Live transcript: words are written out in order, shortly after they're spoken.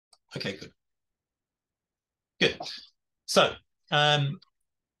Okay, good. Good. So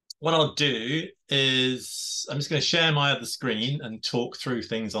what I'll do is I'm just going to share my other screen and talk through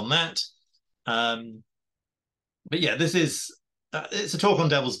things on that. But yeah, this is it's a talk on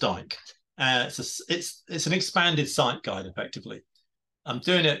Devils Dyke. It's an expanded site guide, effectively. I'm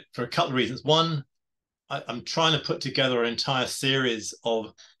doing it for a couple of reasons. One, I'm trying to put together an entire series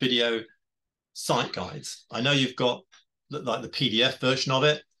of video site guides. I know you've got like the PDF version of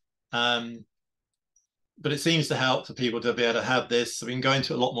it, but it seems to help for people to be able to have this, so we can go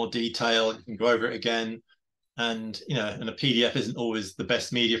into a lot more detail. You can go over it again, and and a PDF isn't always the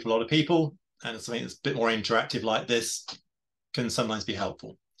best media for a lot of people, and something that's a bit more interactive like this can sometimes be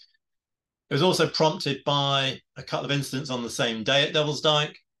helpful. It was also prompted by a couple of incidents on the same day at Devils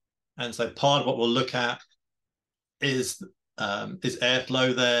Dyke, and so part of what we'll look at is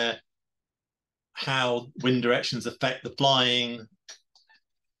airflow there, how wind directions affect the flying,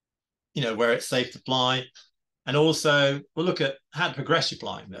 where it's safe to fly. And also we'll look at how to progress your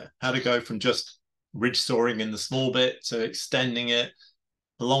flying there, how to go from just ridge soaring in the small bit to extending it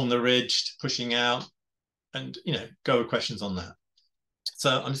along the ridge to pushing out, and go with questions on that.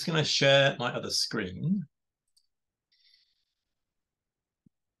 So I'm just going to share my other screen.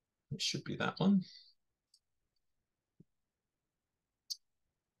 It should be that one.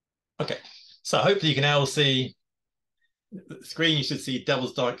 Okay, so hopefully you can now see the screen. You should see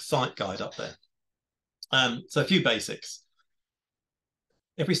Devils Dyke site guide up there. So a few basics.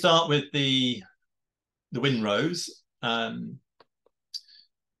 If we start with the wind rows, we'll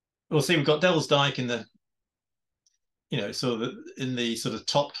see we've got Devils Dyke in the sort of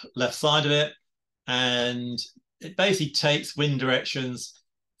top left side of it, and it basically takes wind directions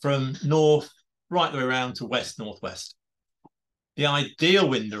from north right the way around to west northwest. The ideal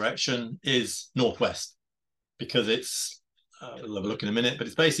wind direction is northwest, because it's we'll have a look in a minute, but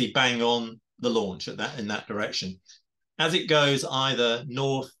it's basically bang on the launch in that direction. As it goes either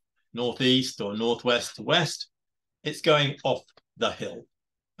north, northeast, or northwest to west, it's going off the hill,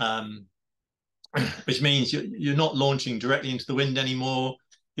 which means you're not launching directly into the wind anymore.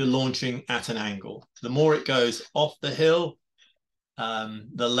 You're launching at an angle. The more it goes off the hill,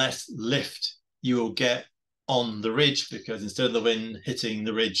 the less lift you will get on the ridge, because instead of the wind hitting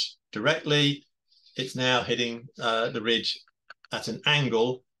the ridge directly, it's now hitting the ridge at an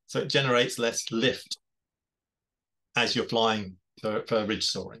angle, so it generates less lift as you're flying for ridge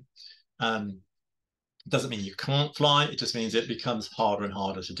soaring. It doesn't mean you can't fly, it just means it becomes harder and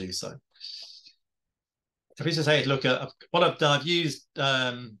harder to do so. If we just take a look at what I've done, I've used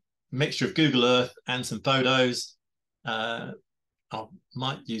a mixture of Google Earth and some photos. I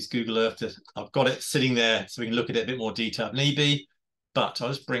might use Google Earth. I've got it sitting there so we can look at it a bit more detail if need be, but I'll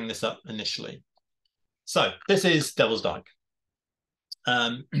just bring this up initially. So this is Devils Dyke.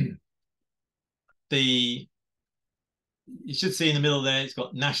 You should see in the middle there, it's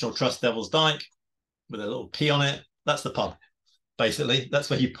got National Trust Devils Dyke with a little P on it. That's the pub, basically. That's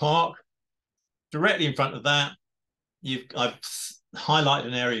where you park. Directly in front of that, I've highlighted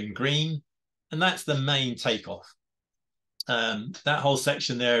an area in green, and that's the main takeoff. That whole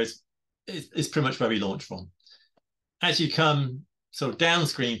section there is pretty much where we launch from. As you come sort of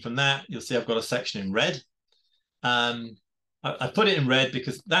downstream from that, you'll see I've got a section in red. I put it in red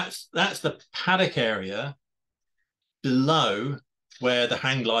because that's the paddock area below where the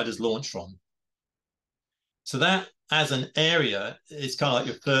hang gliders launch from. So that, as an area, is kind of like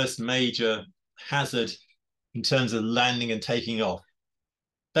your first major hazard in terms of landing and taking off.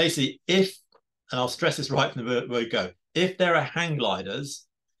 Basically, and I'll stress this right from the word go, if there are hang gliders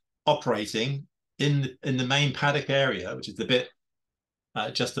operating in the main paddock area, which is the bit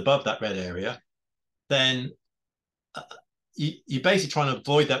just above that red area, then you're basically trying to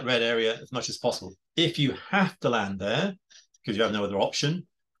avoid that red area as much as possible. If you have to land there because you have no other option,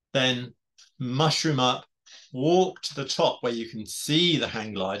 then mushroom up, walk to the top where you can see the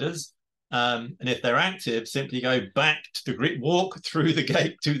hang gliders, and if they're active, simply go back to the grid, walk through the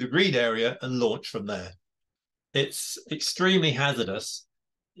gate to the green area and launch from there. It's extremely hazardous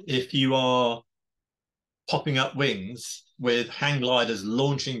if you are popping up wings with hang gliders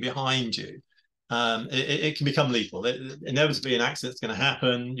launching behind you. It can become lethal. Inevitably, an accident's going to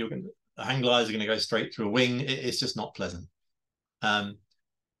happen. The hang gliders are going to go straight through a wing. It's just not pleasant.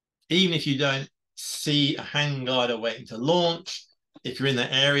 Even if you don't see a hang glider waiting to launch, if you're in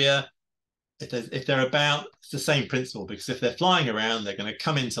that area, if they're about, it's the same principle, because if they're flying around, they're going to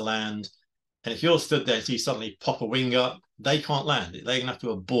come into land. And if you're stood there and you suddenly pop a wing up, they can't land. They're going to have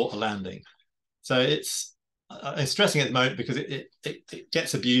to abort a landing. So I'm stressing it at the moment because it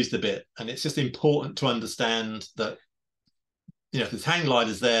gets abused a bit. And it's just important to understand that, if there's hang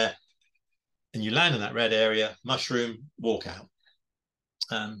gliders there, and you land in that red area, mushroom, walk out.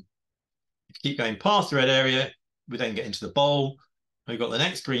 If you keep going past the red area, we then get into the bowl. We've got the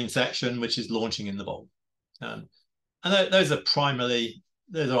next green section, which is launching in the bowl. And those are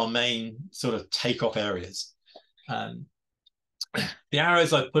our main sort of takeoff areas. The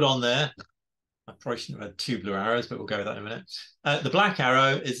arrows I put on there, I probably shouldn't have had 2 blue arrows, but we'll go with that in a minute. The black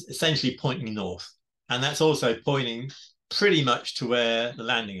arrow is essentially pointing north, and that's also pointing pretty much to where the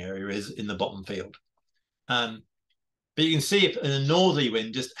landing area is in the bottom field. But you can see if in a northerly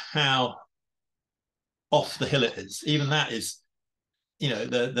wind just how off the hill it is. Even that is,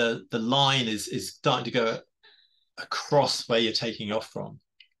 the line is starting to go across where you're taking off from.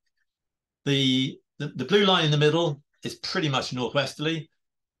 The blue line in the middle is pretty much northwesterly.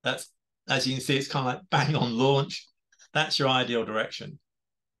 That's, as you can see, it's kind of like bang on launch. That's your ideal direction.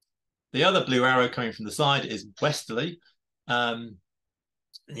 The other blue arrow coming from the side is westerly. And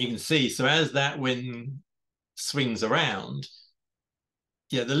you can see, so as that wind swings around,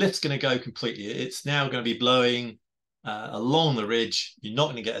 the lift's going to go completely. It's now going to be blowing along the ridge. You're not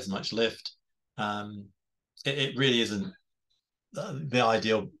going to get as much lift. It really isn't the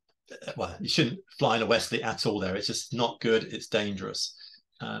ideal. Well, you shouldn't fly in a westerly at all there. It's just not good. It's dangerous.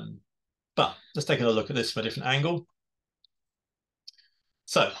 But let's take a look at this from a different angle.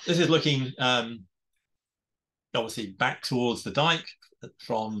 So this is looking obviously back towards the dike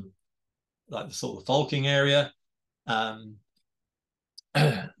from like the sort of falking area. So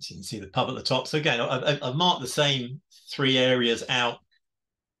you can see the pub at the top. So again, I've marked the same 3 areas out: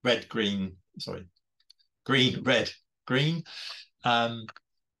 red, green, green, red, green.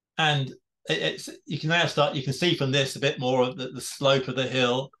 And you can now you can see from this a bit more of the slope of the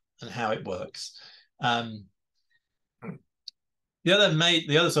hill and how it works. The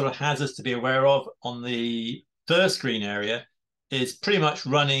other sort of hazards to be aware of on the first green area is pretty much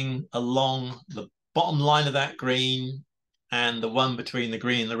running along the bottom line of that green, and the one between the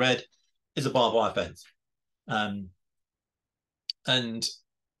green and the red is a barbed wire fence. And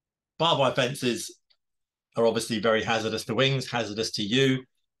barbed wire fences are obviously very hazardous to wings, hazardous to you.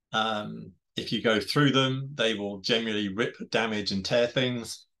 If you go through them, they will generally rip, damage, and tear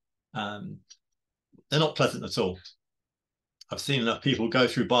things. They're not pleasant at all. I've seen enough people go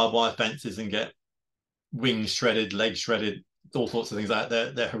through barbed wire fences and get wings shredded, legs shredded, all sorts of things like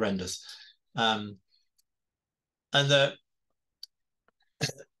that. They're horrendous.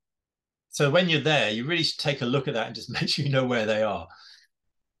 So when you're there, you really should take a look at that and just make sure you know where they are.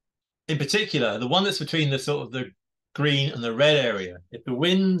 In particular, the one that's between the sort of the green and the red area, if the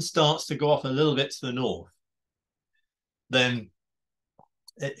wind starts to go off a little bit to the north, then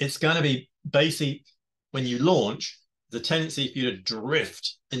it's going to be basically, when you launch, the tendency for you to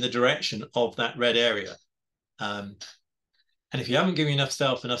drift in the direction of that red area. And if you haven't given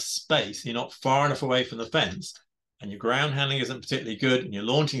yourself enough space, you're not far enough away from the fence, and your ground handling isn't particularly good, and your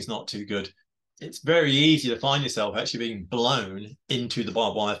launching is not too good, it's very easy to find yourself actually being blown into the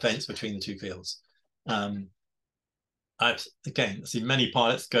barbed wire fence between the 2 fields. I've, again, seen many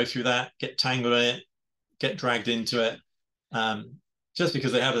pilots go through that, get tangled in it, get dragged into it, just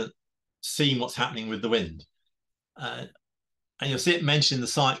because they haven't seen what's happening with the wind. And you'll see it mentioned in the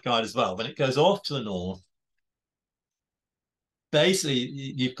sight guide as well. When it goes off to the north, basically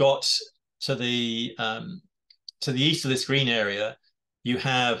you've got to the east of this green area, you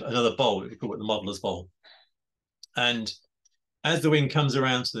have another bowl. We call it the modeler's bowl. And as the wind comes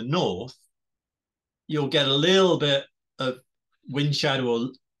around to the north, you'll get a little bit of wind shadow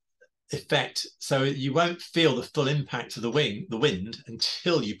effect, so you won't feel the full impact of the wind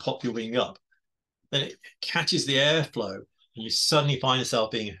until you pop your wing up. Then it catches the airflow, and you suddenly find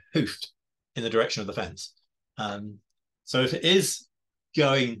yourself being hoofed in the direction of the fence. So if it is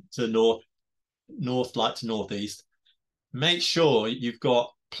going to the north light to northeast, make sure you've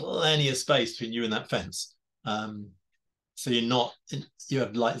got plenty of space between you and that fence. So you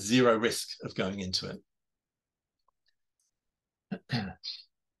have like 0 risk of going into it.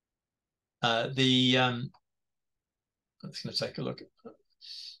 I'm just going to take a look.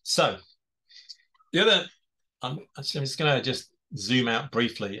 So I'm just going to zoom out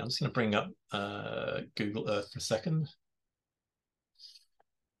briefly. I'm just going to bring up Google Earth for a second.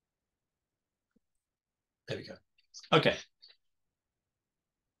 There we go. Okay.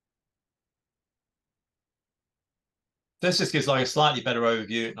 This just gives like a slightly better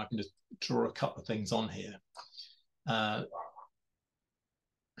overview, and I can just draw a couple of things on here.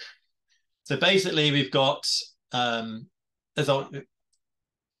 So basically we've got, in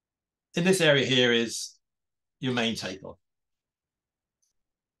this area here is your main takeoff.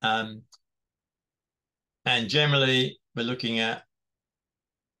 And generally we're looking at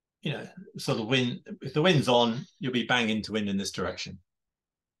you know, sort of wind, if the wind's on, you'll be bang into wind in this direction.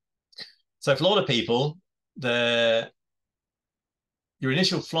 So for a lot of people, your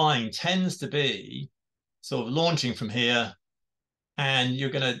initial flying tends to be sort of launching from here, and you're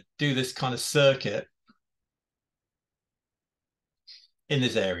going to do this kind of circuit in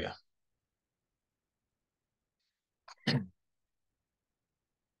this area.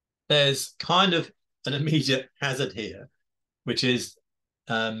 There's kind of an immediate hazard here, which is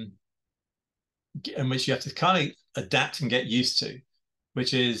in which you have to kind of adapt and get used to,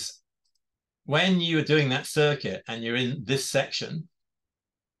 which is when you are doing that circuit and you're in this section,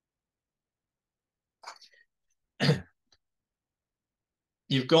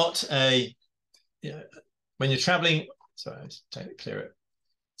 you've got when you're traveling, sorry, let's clear it.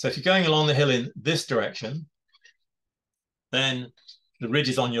 So if you're going along the hill in this direction, then the ridge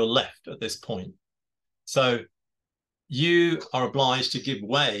is on your left at this point. So you are obliged to give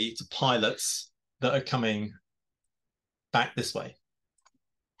way to pilots that are coming back this way.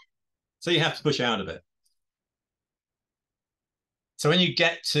 So you have to push out a bit. So when you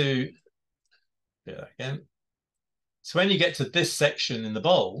get to, do that again. So when you get to this section in the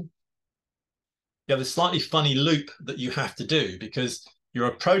bowl, you have a slightly funny loop that you have to do because you're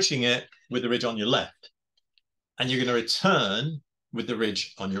approaching it with the ridge on your left, and you're going to return with the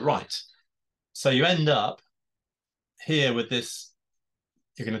ridge on your right. So you end up here with this,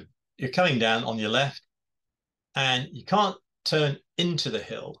 you're coming down on your left, and you can't turn into the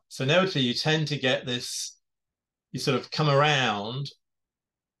hill. So inevitably you tend to get this, you sort of come around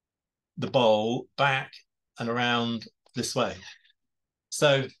the bowl back and around this way.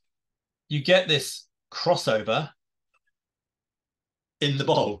 So you get this crossover in the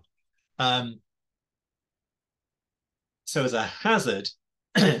bowl. So as a hazard,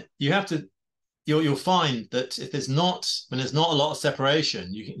 you have to, you'll find that if there's not, when there's not a lot of separation,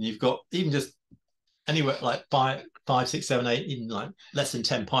 you've got even just anywhere like five, 6, 7, 8, even like less than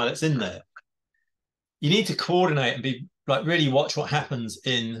 10 pilots in there. You need to coordinate and be like really watch what happens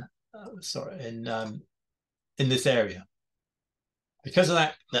in this area. Because of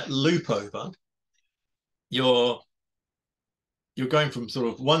that loop over, you're going from sort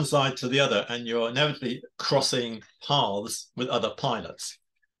of one side to the other, and you're inevitably crossing paths with other pilots.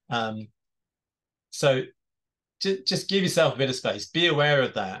 So just give yourself a bit of space. Be aware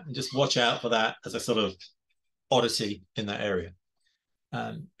of that, and just watch out for that as a sort of oddity in that area.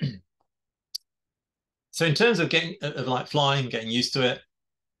 So in terms of like flying, getting used to it,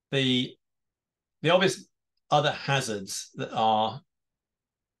 the obvious other hazards that are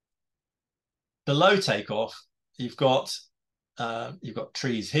below takeoff, you've got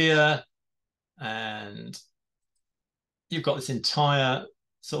trees here, and you've got this entire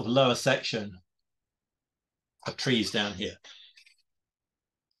sort of lower section of trees down here.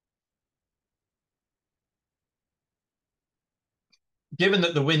 Given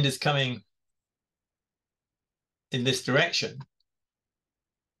that the wind is coming in this direction,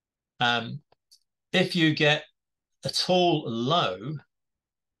 if you get a tall low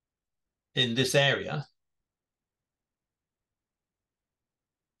in this area,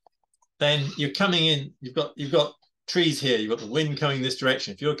 then you're coming in, you've got trees here, you've got the wind coming this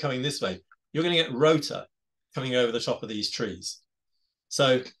direction. If you're coming this way, you're going to get rotor coming over the top of these trees.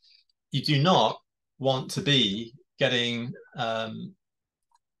 So you do not want to be getting,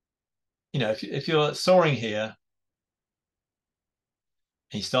 if you're soaring here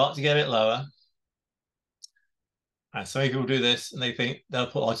and you start to get a bit lower, and some people do this and they think I'll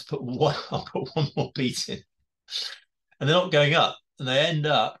put one more beat in, and they're not going up, and they end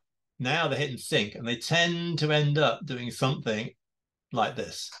up, now they're hitting sync, and they tend to end up doing something like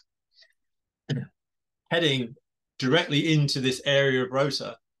this, heading directly into this area of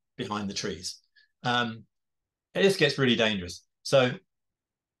rotor behind the trees. It just gets really dangerous. So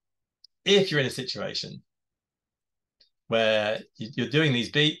if you're in a situation where you're doing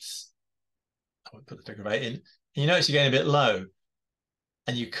these beats, I won't put the figure of 8 in, and you notice you're getting a bit low,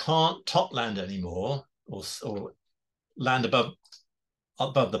 and you can't top land anymore, or land above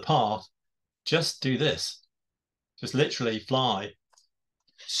the path, just do this. Just literally fly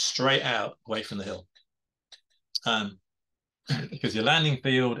straight out away from the hill. Because your landing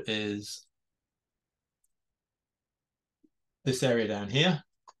field is this area down here.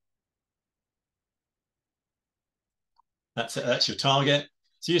 That's it, that's your target.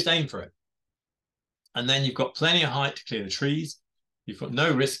 So you just aim for it. And then you've got plenty of height to clear the trees. You've got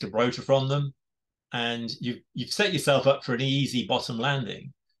no risk of rotor from them. And you've set yourself up for an easy bottom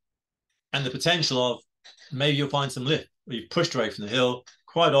landing. And the potential of maybe you'll find some lift, or you've pushed away from the hill.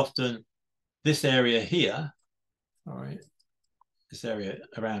 Quite often, this area here, all right, this area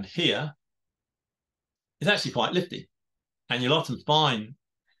around here is actually quite lifty. And you'll often find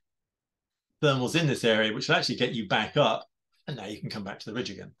thermals in this area which will actually get you back up, and now you can come back to the ridge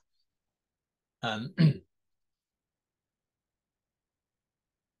again.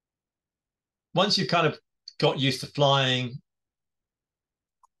 Once you've kind of got used to flying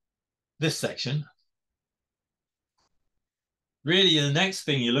this section, really the next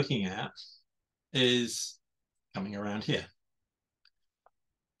thing you're looking at is coming around here.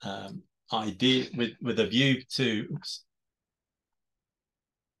 With a view to, oops,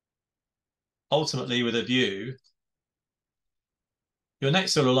 ultimately with a view, your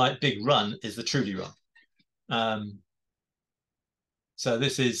next sort of like big run is the Truly run. So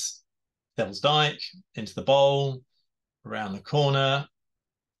this is Devils Dyke, into the bowl, around the corner.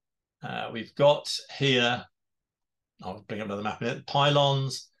 We've got here, I'll bring up another map in it,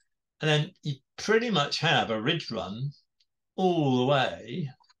 pylons, and then you pretty much have a ridge run all the way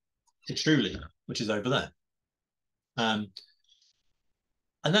to Truly, which is over there. And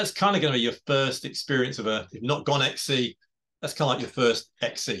that's kind of going to be your first experience of if you've not gone XC, that's kind of like your first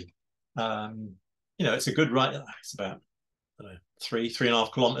XC. You know, it's a good ride. It's about, I don't know,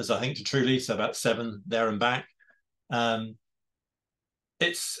 3.5 kilometers, I think, to Truly, so about 7 there and back.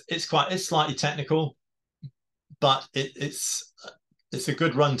 It's slightly technical, but it's a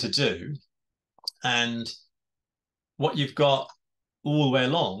good run to do. And what you've got all the way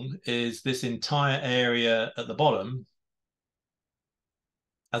along is this entire area at the bottom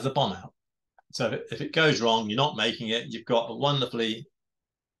as a bomb out. So if it goes wrong, you're not making it, you've got a wonderfully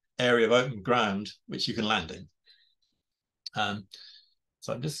area of open ground which you can land in.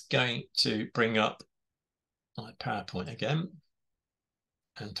 So I'm just going to bring up my PowerPoint again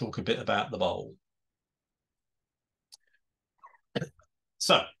and talk a bit about the bowl.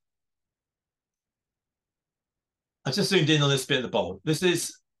 So I just zoomed in on this bit of the bowl. This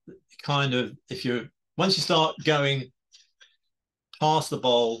is kind of, once you start going past the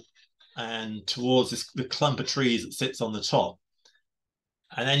bowl and towards the clump of trees that sits on the top,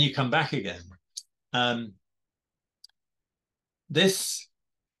 and then you come back again. This,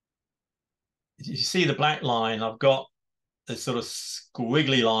 you see the black line, I've got this sort of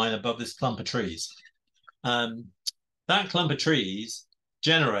squiggly line above this clump of trees. That clump of trees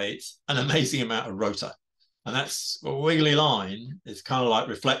generates an amazing amount of rotor. And that's a wiggly line is kind of like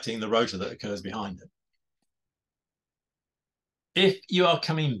reflecting the rotor that occurs behind it. If you are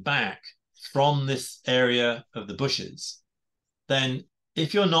coming back from this area of the bushes, then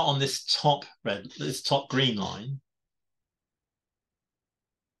if you're not on this top green line,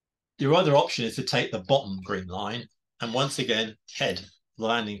 your other option is to take the bottom green line and once again head the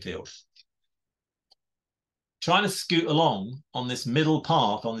landing field. Trying to scoot along on this middle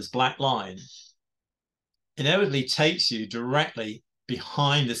path on this black line inevitably takes you directly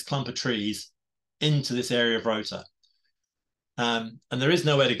behind this clump of trees into this area of rotor. And there is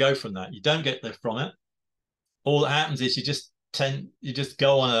nowhere to go from that. You don't get lift from it. All that happens is you just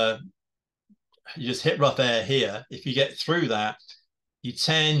hit rough air here. If you get through that, you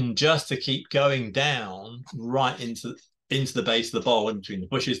tend just to keep going down right into the base of the bowl, in between the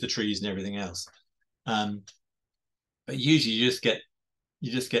bushes, the trees, and everything else. But usually you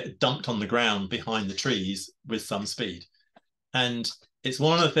just get dumped on the ground behind the trees with some speed. And it's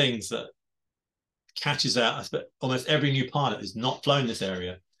one of the things that catches out, I suppose, almost every new pilot who's not flown this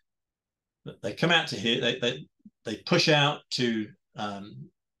area. They come out to here, they push out to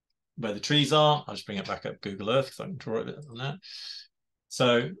where the trees are. I'll just bring it back up Google Earth because I can draw a bit on that.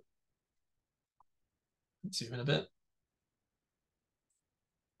 So let's zoom in a bit.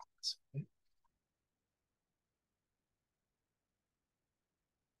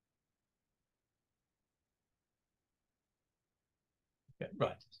 Okay,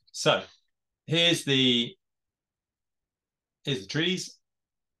 right. So here's the trees.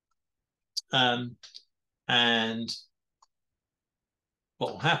 And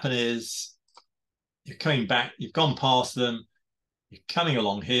what will happen is you're coming back, you've gone past them, you're coming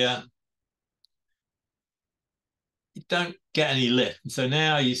along here, you don't get any lift. And so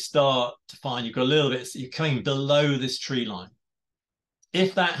now you start to find you've got a little bit, so you're coming below this tree line.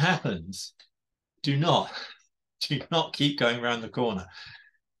 If that happens, do not keep going around the corner.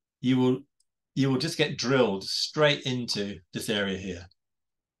 You will just get drilled straight into this area here.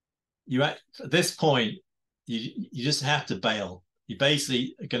 At this point, you just have to bail. You're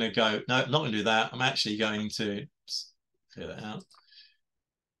basically going to go, no, I'm not going to do that. I'm actually going to clear that out.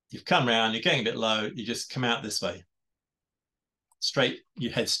 You've come around, you're getting a bit low, you just come out this way. You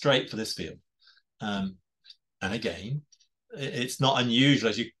head straight for this field. And again, it's not unusual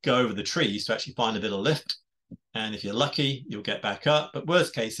as you go over the trees to actually find a bit of lift. And if you're lucky, you'll get back up. But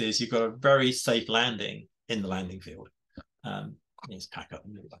worst case is you've got a very safe landing in the landing field. Let's pack up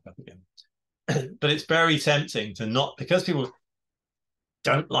and move back up again. But it's very tempting to not, because people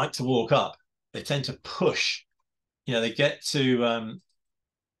don't like to walk up, they tend to push. They get to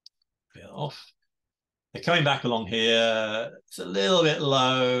off. They're coming back along here. It's a little bit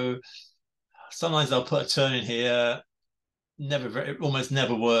low. Sometimes they'll put a turn in here. It almost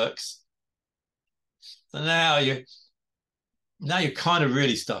never works. So now you're kind of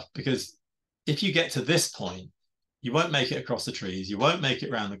really stuffed, because if you get to this point, you won't make it across the trees. You won't make it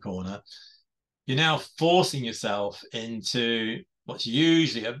around the corner. You're now forcing yourself into what's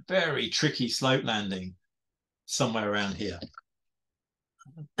usually a very tricky slope landing somewhere around here.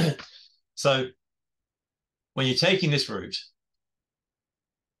 So when you're taking this route,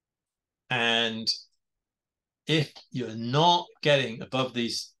 and if you're not getting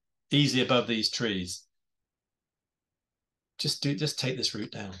easily above these trees, just take this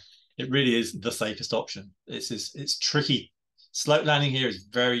route down. It really is the safest option. It's tricky. Slope landing here is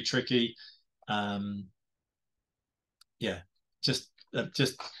very tricky. Just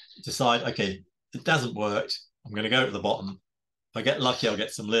decide, okay, it doesn't work. I'm going to go to the bottom. If I get lucky, I'll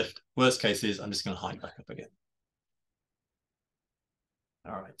get some lift. Worst case is I'm just going to hike back up again.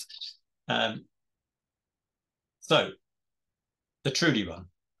 All right. So the Trudy run.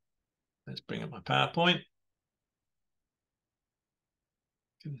 Let's bring up my PowerPoint.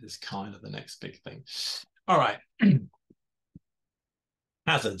 This is kind of the next big thing. All right.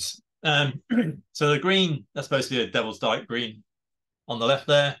 Hazards. So the green, that's supposed to be a Devils Dyke green on the left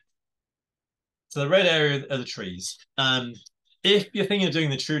there. So the red area are the trees. If you're thinking of doing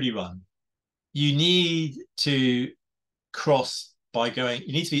the Trudy run, you need to cross by going,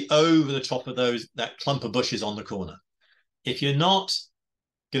 you need to be over the top of that clump of bushes on the corner. If you're not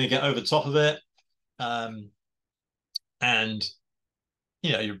going to get over the top of it, and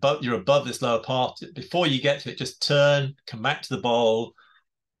you're above this lower part, before you get to it, just turn, come back to the bowl,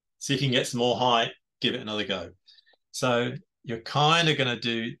 see if you can get some more height, give it another go. So you're kind of going to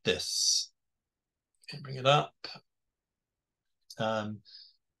do this. Okay, bring it up.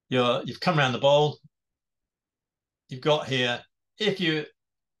 You've come around the bowl. You've got here, if you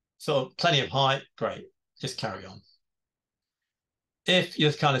sort of plenty of height, great, just carry on. If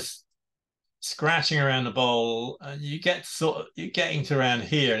you're kind of scratching around the bowl and you're getting to around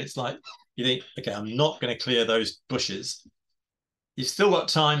here, and it's like you think, okay, I'm not going to clear those bushes. You've still got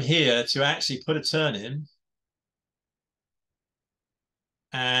time here to actually put a turn in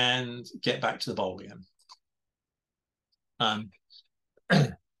and get back to the bowl again.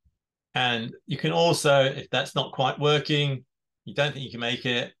 And you can also, if that's not quite working, you don't think you can make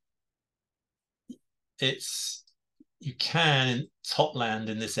it, you can top land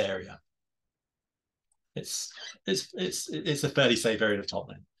in this area. It's a fairly safe area of top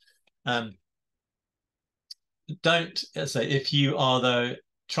land. Let's say if you are though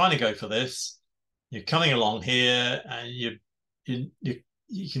trying to go for this, you're coming along here and you're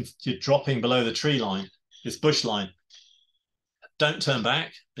dropping below the tree line, this bush line. Don't turn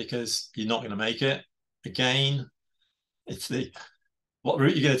back, because you're not going to make it. Again, it's what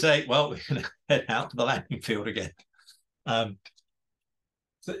route you're going to take. Well, we're going to head out to the landing field again.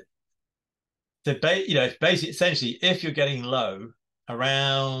 Basically, essentially, if you're getting low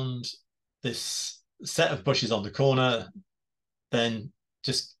around this set of bushes on the corner, then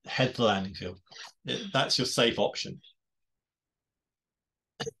just head for the landing field. That's your safe option.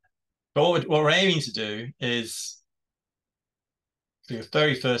 But what we're aiming to do is, for your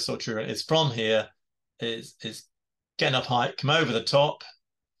very first sort of true, is from here, is get enough height, come over the top.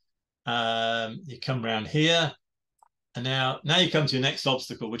 You come around here, and now you come to your next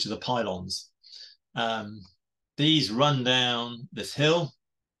obstacle, which are the pylons. These run down this hill,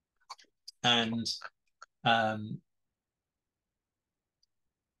 and I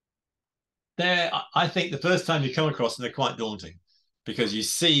think the first time you come across them, they're quite daunting, because you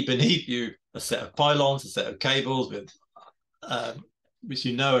see beneath you a set of pylons, a set of cables with which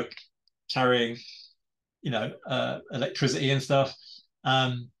are carrying electricity and stuff.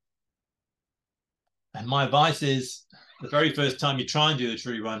 And my advice is, the very first time you try and do the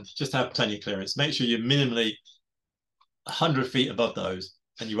tree run, just have plenty of clearance. Make sure you're minimally 100 feet above those,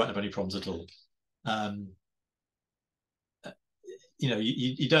 and you won't have any problems at all.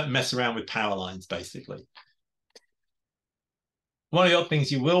 You don't mess around with power lines, basically. One of the other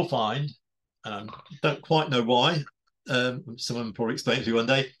things you will find, and I don't quite know why, someone will probably explain it to you one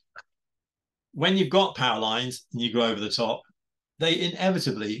day, when you've got power lines and you go over the top, they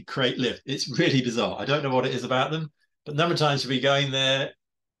inevitably create lift. It's really bizarre. I don't know what it is about them, but a number of times you'll be going there,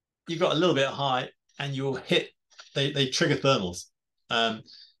 you've got a little bit of height, and you'll hit, they trigger thermals, and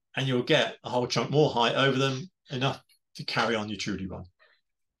you'll get a whole chunk more height over them, enough to carry on your Trudy run.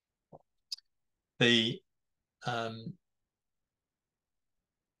 The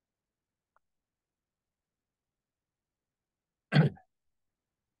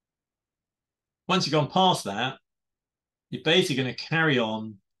once you've gone past that, you're basically going to carry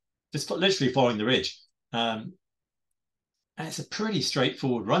on just literally following the ridge. And it's a pretty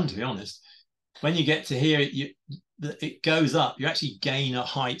straightforward run, to be honest. When you get to here, it goes up. You actually gain a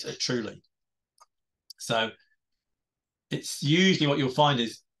height at Truly. So it's usually what you'll find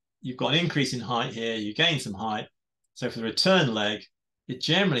is you've got an increase in height here, you gain some height. So for the return leg, you're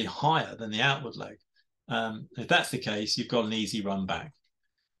generally higher than the outward leg. If that's the case, you've got an easy run back.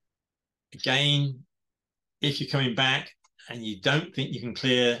 Again, if you're coming back and you don't think you can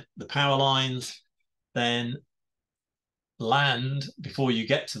clear the power lines, then land before you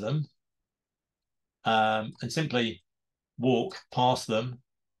get to them, and simply walk past them.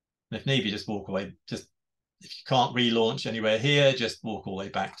 And if need be, just walk away. Just if you can't relaunch anywhere here, just walk all the way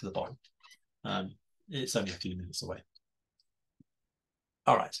back to the bottom. It's only a few minutes away.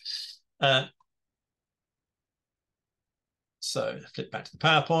 All right. So flip back to the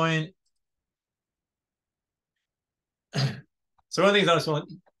PowerPoint. So one of the things I just want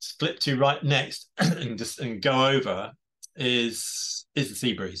to flip to right next and go over is the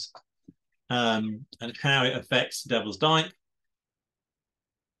sea breeze, and how it affects Devil's Dyke.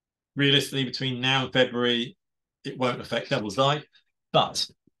 Realistically, between now and February, it won't affect Devil's Dyke, but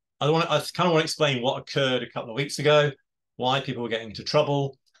I kind of want to explain what occurred a couple of weeks ago, why people were getting into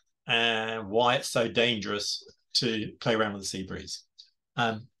trouble, and why it's so dangerous to play around with the sea breeze.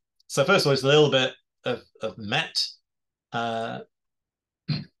 So first of all, it's a little bit of Met. So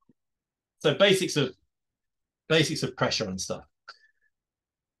basics of pressure and stuff.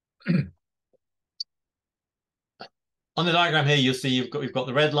 On the diagram here, you'll see we've got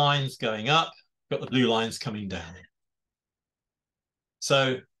the red lines going up, got the blue lines coming down.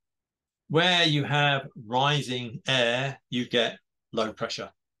 So where you have rising air, you get low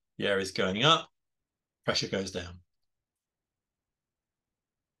pressure. The air is going up, pressure goes down.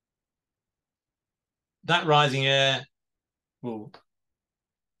 That rising air will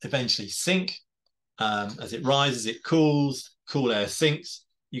eventually sink. As it rises, it cools, cool air sinks,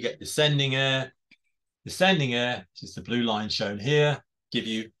 you get descending air. Descending air, which is the blue line shown here, give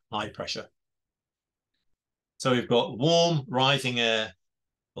you high pressure. So we've got warm rising air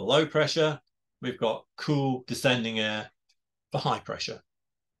for low pressure. We've got cool descending air for high pressure.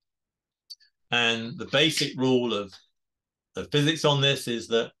 And the basic rule of physics on this is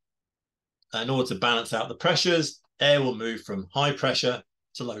that in order to balance out the pressures, air will move from high pressure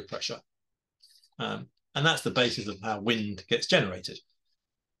to low pressure. And that's the basis of how wind gets generated.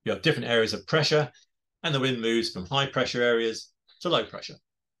 You have different areas of pressure, and the wind moves from high pressure areas to low pressure.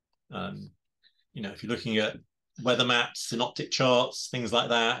 You know, if you're looking at weather maps, synoptic charts, things like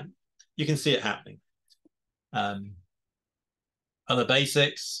that, you can see it happening. Other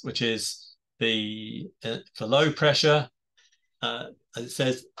basics, which is for low pressure, as it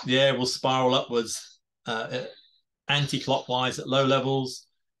says, the air will spiral upwards anti-clockwise at low levels,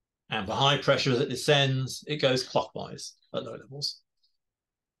 and for high pressure as it descends, it goes clockwise at low levels.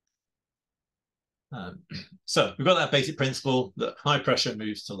 So we've got that basic principle that high pressure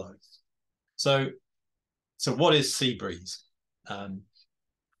moves to low. So what is sea breeze? So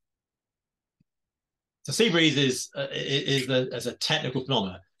sea breeze is a technical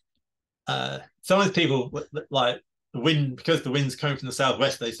phenomenon. Some of the people, like the wind, because the wind's coming from the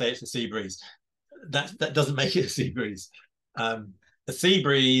southwest, they say it's a sea breeze. That doesn't make it a sea breeze. A sea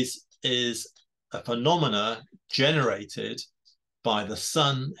breeze is a phenomena generated by the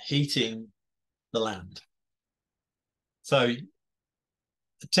sun heating the land. So a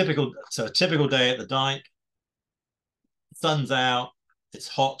typical day at the dike, sun's out, it's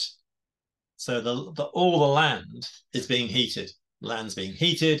hot, so all the land is being heated. Land's being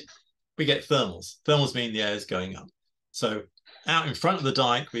heated, we get thermals. Thermals mean the air is going up. So out in front of the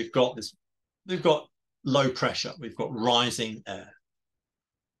dike, we've got low pressure, we've got rising air.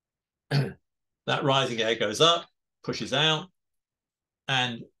 That rising air goes up, pushes out,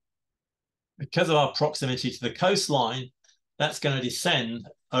 and because of our proximity to the coastline, that's going to descend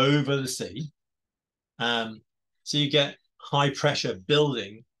over the sea. So you get high pressure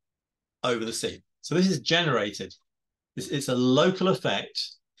building over the sea. So this is generated. It's a local effect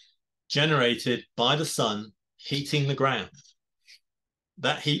generated by the sun heating the ground.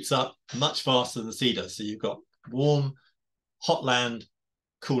 That heats up much faster than the sea does. So you've got warm, hot land,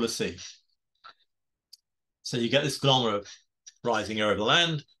 cooler sea. So you get this phenomenon of rising air over the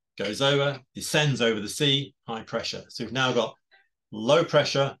land, goes over, descends over the sea, high pressure. So we've now got low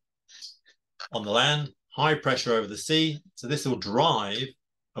pressure on the land, high pressure over the sea. So this will drive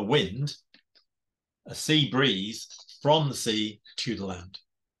a wind, a sea breeze from the sea to the land.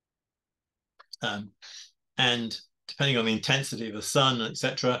 And depending on the intensity of the sun,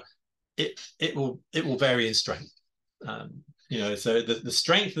 etc., it will vary in strength. You know, so the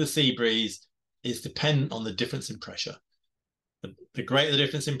strength of the sea breeze is dependent on the difference in pressure. The greater the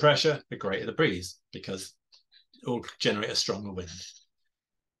difference in pressure, the greater the breeze, because it will generate a stronger wind.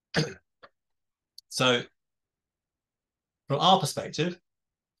 So from our perspective,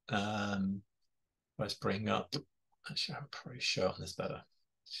 let's bring up, actually I'll probably show on this better.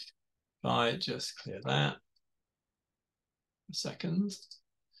 If I just clear that a second.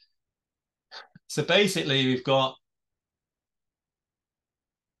 So basically we've got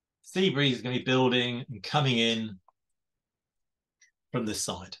sea breeze is going to be building and coming in from this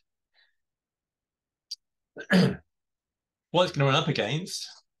side. What it's going to run up against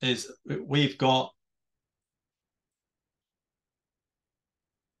is we've got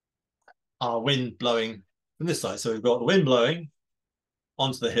our wind blowing from this side. So we've got the wind blowing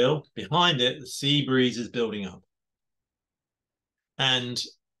onto the hill. Behind it, the sea breeze is building up. And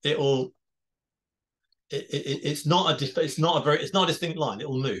it's not a distinct line. It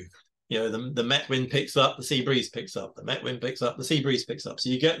will move. You know, the Met wind picks up, the sea breeze picks up, the Met wind picks up, the sea breeze picks up. So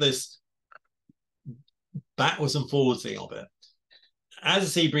you get this backwards and forwards thing of it. As the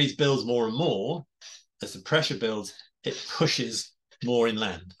sea breeze builds more and more, as the pressure builds, it pushes more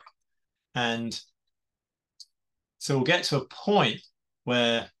inland. And so we'll get to a point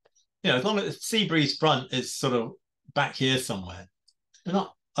where, you know, as long as the sea breeze front is sort of back here somewhere, we're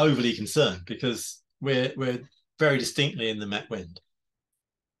not overly concerned because we're very distinctly in the Met wind.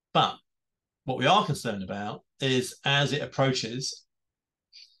 But what we are concerned about is as it approaches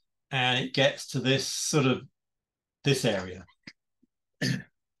and it gets to this sort of this area.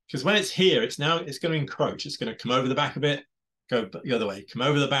 Because when it's here, it's going to encroach. It's going to come over the back a bit, go the other way, come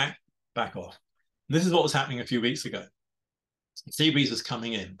over the back, back off. And this is what was happening a few weeks ago. Sea breeze was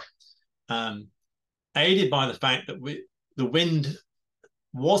coming in, aided by the fact that the wind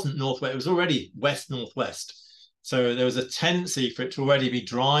wasn't northwest, it was already west-northwest. So there was a tendency for it to already be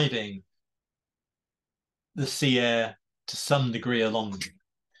driving the sea air to some degree along.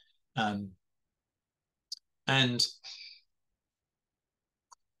 And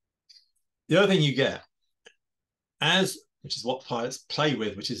the other thing you get, which is what pilots play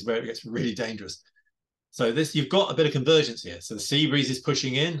with, which is where it gets really dangerous. So you've got a bit of convergence here. So the sea breeze is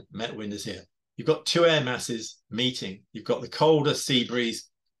pushing in, Met wind is here. You've got two air masses meeting. You've got the colder sea breeze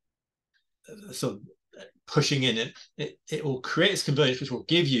sort of pushing in. It will create this convergence, which will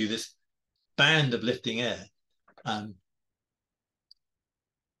give you this band of lifting air.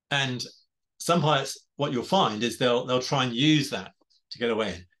 And some pilots, what you'll find is they'll try and use that to get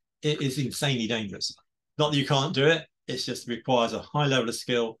away in. It is insanely dangerous. Not that you can't do it, it's just requires a high level of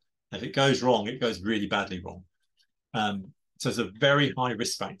skill. If it goes wrong, it goes really badly wrong. So it's a very high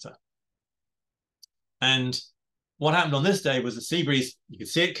risk factor. And what happened on this day was the sea breeze, you could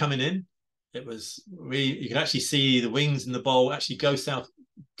see it coming in. You could actually see the wings in the bowl actually go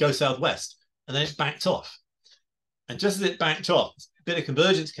southwest, and then it backed off. And just as it backed off, a bit of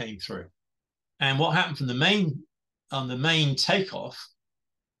convergence came through. And what happened from on the main takeoff,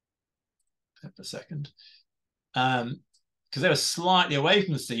 for a second, because they were slightly away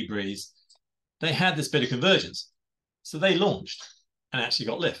from the sea breeze, they had this bit of convergence. So they launched and actually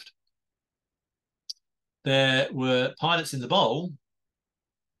got lift. There were pilots in the bowl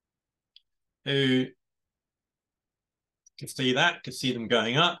who could see them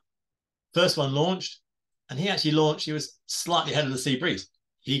going up. First one launched, and he was slightly ahead of the sea breeze.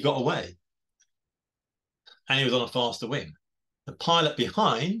 He got away, and he was on a faster wing. The pilot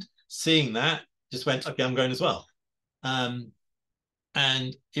behind, seeing that, just went, okay, I'm going as well. And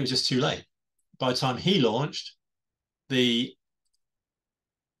it was just too late. By the time he launched, the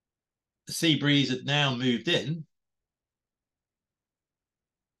sea breeze had now moved in.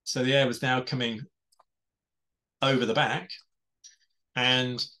 So the air was now coming over the back,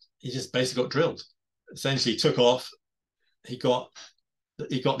 and he just basically got drilled. Essentially took off. He got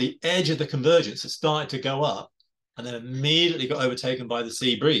the edge of the convergence that started to go up, and then immediately got overtaken by the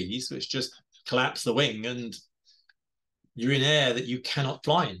sea breeze, which just collapsed the wing, and you're in air that you cannot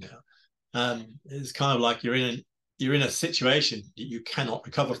fly in now. It's kind of like you're in a situation that you cannot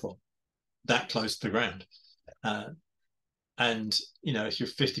recover from, that close to the ground. And you know, if you're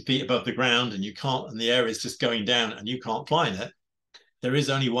 50 feet above the ground and the air is just going down and you can't fly in it, there is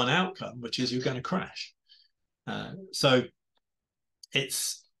only one outcome, which is you're going to crash. So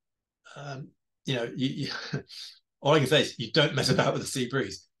it's you know, all I can say is you don't mess about with the sea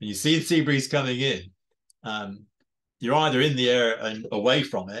breeze. When you see the sea breeze coming in, you're either in the air and away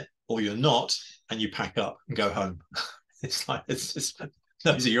from it, or you're not, and you pack up and go home. It's like, it's just,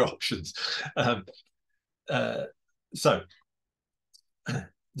 those are your options. So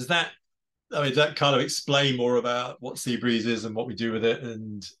does that, I mean, that kind of explain more about what sea breeze is and what we do with it,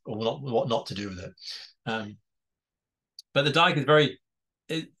 and or not, what not to do with it. But the dike is very,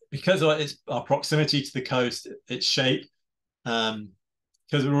 because of its our proximity to the coast, its shape, because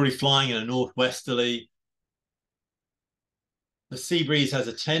we're already flying in a northwesterly, the sea breeze has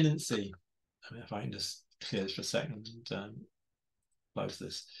a tendency. I mean, if I can just clear this for a second and close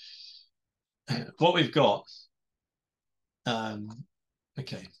this. What we've got,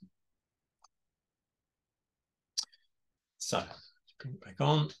 okay. So bring it back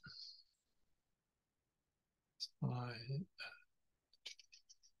on.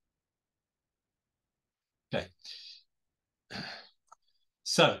 Okay.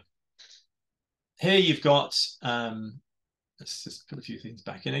 So here you've got, let's just put a few things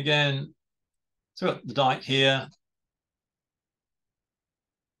back in again. So we've got the dike here.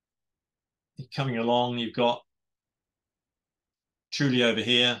 Coming along, you've got Truly over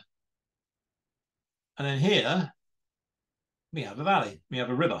here. And then here, we have a valley, we have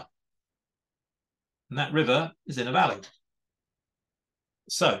a river. And that river is in a valley.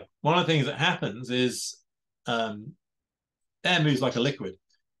 So one of the things that happens is air moves like a liquid.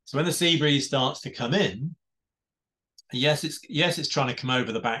 So when the sea breeze starts to come in, yes, it's trying to come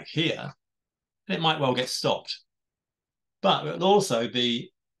over the back here, and it might well get stopped. But it'll also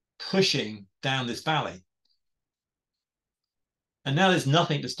be pushing down this valley. And now there's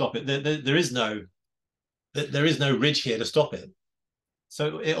nothing to stop it. There is no ridge here to stop it.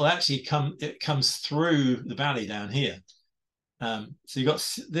 So it'll actually it comes through the valley down here. So you've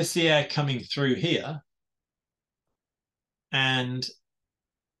got this sea air coming through here, and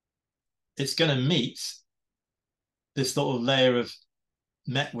it's going to meet this sort of layer of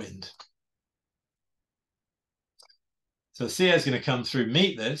met wind. So the sea air is going to come through,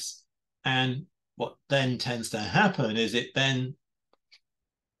 meet this, and what then tends to happen is it then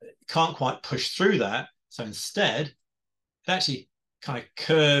can't quite push through that. So instead, it actually kind of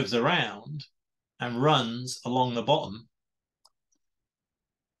curves around and runs along the bottom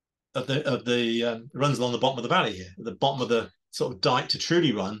runs along the bottom of the valley here, at the bottom of the sort of dike to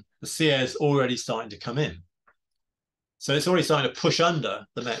Truly run. The sea air is already starting to come in, so it's already starting to push under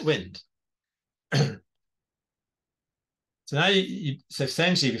the met wind. So now so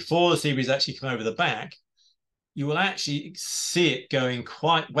essentially, before the sea breeze actually come over the back, you will actually see it going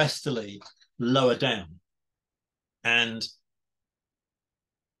quite westerly lower down. And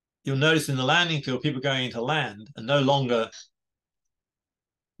you'll notice in the landing field, people going into land are no longer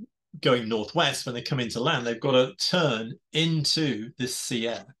going northwest. When they come into land, they've got to turn into this sea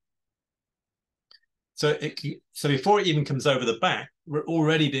air. So before it even comes over the back, we're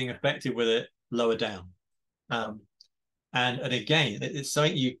already being affected with it lower down. And again, it's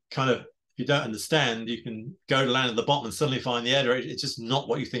something you kind of, if you don't understand, you can go to land at the bottom and suddenly find the air direction. It's just not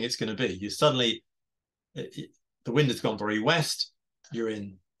what you think it's going to be. You suddenly, the wind has gone very west. You're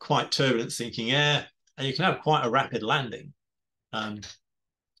in quite turbulent sinking air, and you can have quite a rapid landing.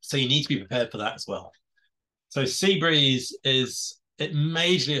 So you need to be prepared for that as well. So sea breeze it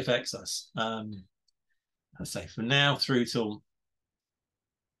majorly affects us. I'd say from now through till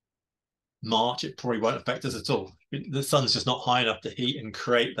March, it probably won't affect us at all. The sun's just not high enough to heat and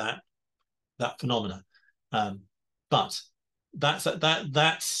create that phenomena. But that's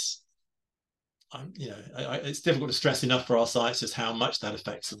it's difficult to stress enough for our sites just how much that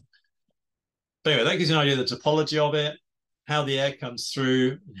affects them. But anyway, that gives you an idea of the topology of it, how the air comes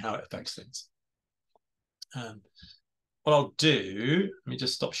through, and how it affects things. What I'll do, let me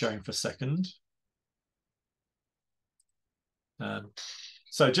just stop sharing for a second.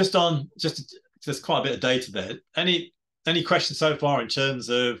 So there's quite a bit of data there. Any questions so far in terms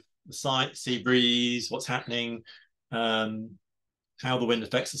of the site, sea breeze, what's happening, how the wind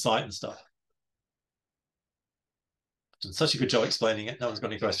affects the site and stuff? Done such a good job explaining it. No one's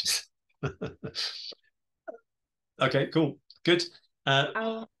got any questions. Okay, cool, good.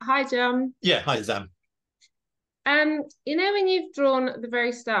 Hi, John. Yeah, hi, Zam. You know, when you've drawn at the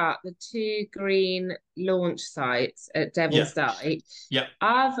very start the two green launch sites at Devils Dyke, yeah,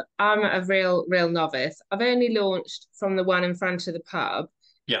 I'm a real novice. I've only launched from the one in front of the pub.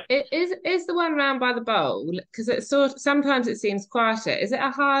 Yeah. Is the one round by the bowl, because sometimes it seems quieter. Is it a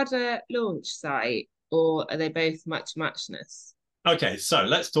harder launch site, or are they both muchness? Okay, so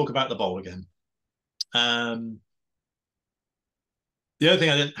let's talk about the bowl again. the other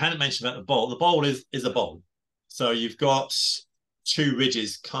thing hadn't mentioned about the bowl is a bowl. So you've got two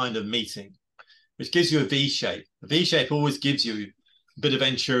ridges kind of meeting, which gives you a V shape. A V shape always gives you a bit of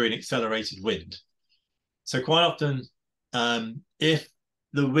Venturian accelerated wind. So quite often, if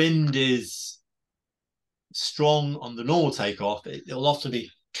the wind is strong on the normal takeoff, it'll often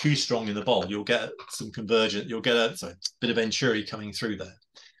be too strong in the bowl. You'll get some convergent, you'll get a bit of Venturi coming through there.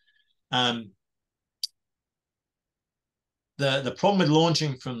 The problem with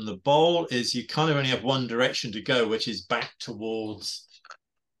launching from the bowl is you kind of only have one direction to go, which is back towards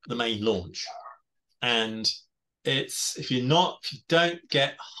the main launch. And if you don't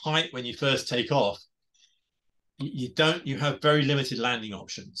get height when you first take off, you have very limited landing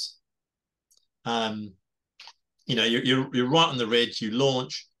options. You're right on the ridge, you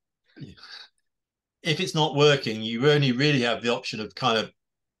launch. If it's not working, you only really have the option of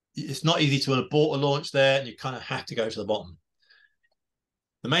it's not easy to abort a launch there, and you kind of have to go to the bottom.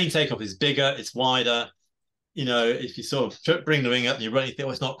 The main takeoff is bigger, it's wider. If you sort of bring the wing up and you run anything,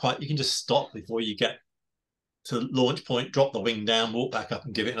 it's not quite, you can just stop before you get to launch point, drop the wing down, walk back up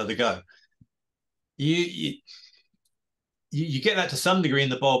and give it another go. You get that to some degree in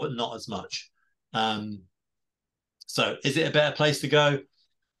the bowl, but not as much. So is it a better place to go?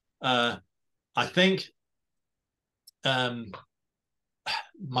 I think my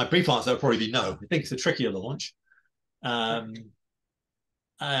brief answer would probably be no. I think it's a trickier launch.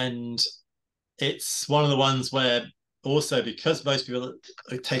 And it's one of the ones where also, because most people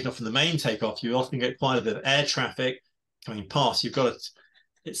are taking off from the main takeoff, you often get quite a bit of air traffic coming past.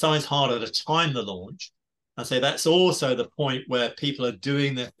 It's sometimes harder to time the launch. And so that's also the point where people are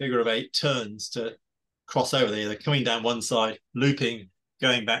doing their figure of 8 turns to cross over there. They're coming down one side, looping,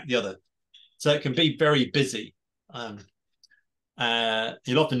 going back the other. So it can be very busy. You'll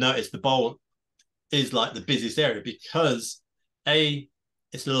often notice the bowl is like the busiest area because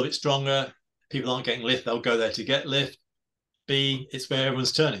it's a little bit stronger. People aren't getting lift, they'll go there to get lift. B, it's where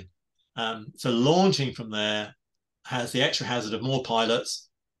everyone's turning. So launching from there has the extra hazard of more pilots.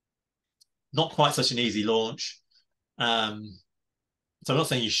 Not quite such an easy launch. So I'm not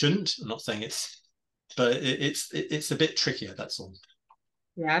saying you shouldn't. I'm not saying but it's a bit trickier. That's all.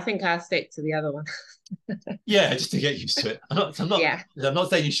 Yeah, I think I'll stick to the other one. Yeah, just to get used to it. I'm not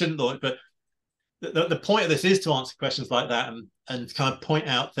saying you shouldn't launch, but the point of this is to answer questions like that and kind of point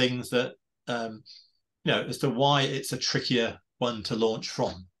out things that as to why it's a trickier one to launch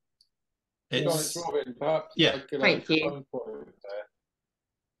from. It's Robin, perhaps Thank you. one point there.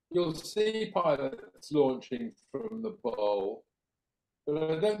 You'll see pilots launching from the bowl, but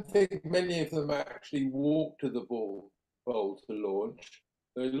I don't think many of them actually walk to the bowl to launch.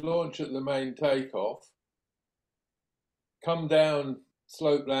 They launch at the main takeoff, come down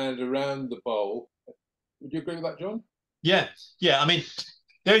slope land around the bowl. Would you agree with that, John? Yeah. I mean,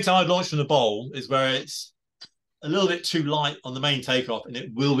 the only time I've launched from the bowl is where it's a little bit too light on the main takeoff and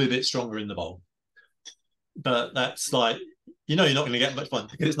it will be a bit stronger in the bowl. But that's like, you're not going to get much fun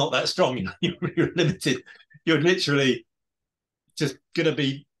because it's not that strong. You're limited. You're literally just going to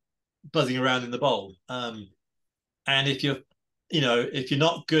be buzzing around in the bowl. And if you're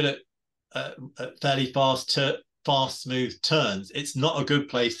not good at fairly fast, smooth turns, it's not a good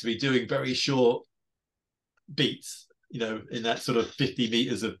place to be doing very short beats, in that sort of 50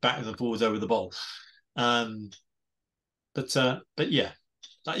 meters of backwards and forwards over the bowl. But yeah.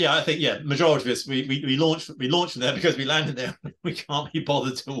 I think majority of us we launched from there because we landed there. We can't be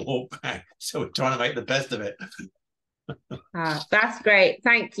bothered to walk back, so we're trying to make the best of it. That's great.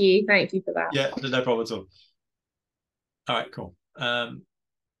 Thank you for that. Yeah, no problem at all. All right, cool. All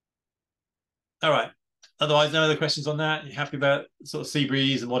right. Otherwise, no other questions on that? You happy about sort of sea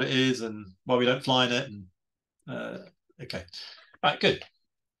breeze and what it is and why we don't fly in it? And okay, all right, good.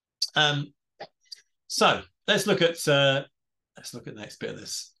 So let's look at the next bit of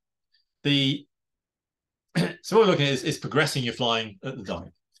this. So what we're looking at is progressing your flying at the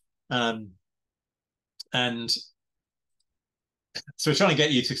dyke. And so we're trying to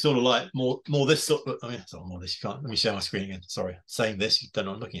get you to sort of like more this sort of, more this, you can't, let me share my screen again. Sorry, saying this, you don't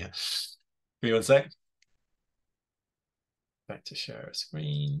know what I'm looking at. Give me one sec. Back to share a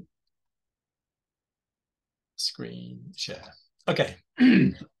screen. Screen share. Okay,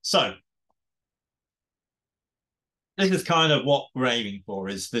 so this is kind of what we're aiming for,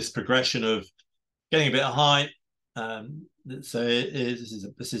 is this progression of getting a bit of height. So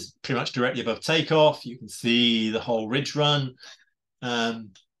this is pretty much directly above takeoff. You can see the whole ridge run.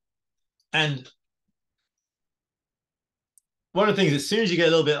 And one of the things, as soon as you get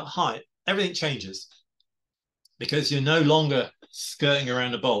a little bit of height, everything changes because you're no longer skirting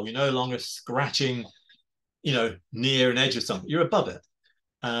around a bowl. You're no longer scratching, near an edge of something. You're above it.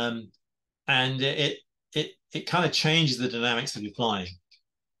 and it kind of changes the dynamics of your flying.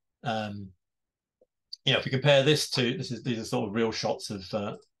 If we compare this to these are sort of real shots of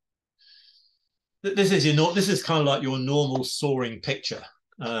this is kind of like your normal soaring picture.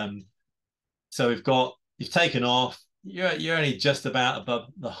 So you've taken off. You're only just about above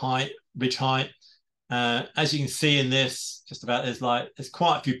the ridge height. As you can see in this, just about there's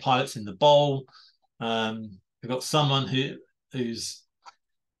quite a few pilots in the bowl. We've got someone who's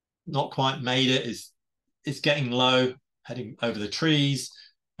not quite made it, is getting low, heading over the trees.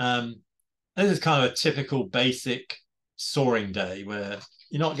 This is kind of a typical basic soaring day where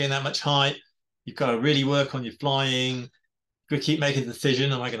you're not getting that much height. You've got to really work on your flying. You've got to keep making the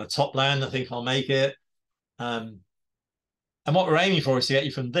decision. Am I going to top land? I think I'll make it. And what we're aiming for is to get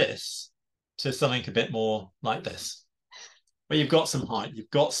you from this to something a bit more like this, where you've got some height, you've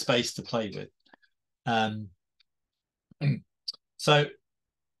got space to play with. So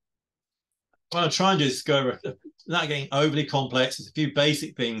what I'm trying to do is go over, without getting overly complex, there's a few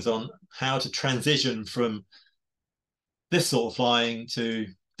basic things on how to transition from this sort of flying to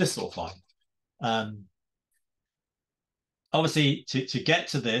this sort of flying. Obviously, to get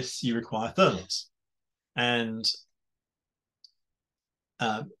to this, you require thermals. And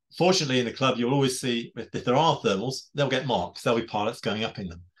fortunately, in the club, you'll always see if there are thermals, they'll get marks. There'll be pilots going up in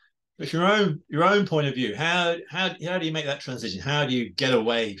them. But from your own point of view, how do you make that transition? How do you get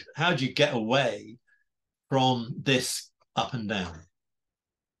away? How do you get away from this up and down?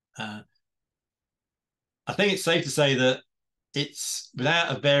 I think it's safe to say that it's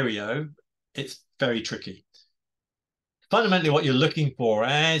without a vario, it's very tricky. Fundamentally, what you're looking for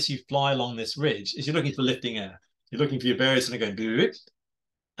as you fly along this ridge is you're looking for lifting air. You're looking for your varios and going boop.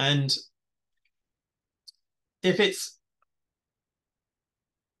 And if it's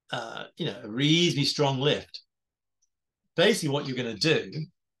a reasonably strong lift, basically what you're going to do,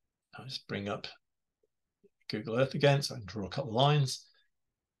 I'll just bring up Google Earth again so I can draw a couple of lines.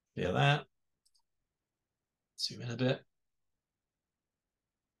 Feel that. Zoom in a bit.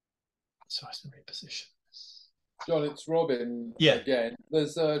 So I can reposition. John, it's Robin again.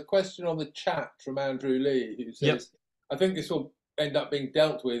 There's a question on the chat from Andrew Lee who says, I think this will end up being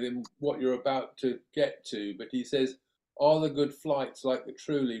dealt with in what you're about to get to, but he says, are there good flights like the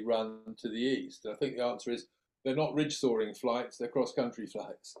Truly run to the east? I think the answer is they're not ridge soaring flights, they're cross-country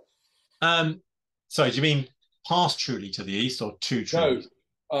flights. Sorry, do you mean past Truly to the east or to Truly?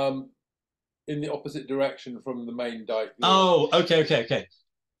 No, in the opposite direction from the main dike. Oh, okay.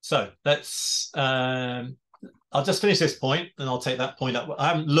 So let's I'll just finish this point and I'll take that point up. I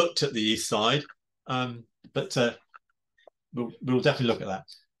haven't looked at the east side, but we'll definitely look at that.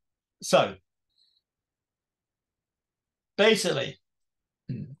 So basically,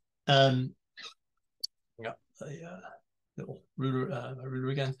 bring up the little ruler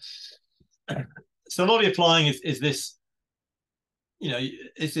again. So a lot of your flying is this,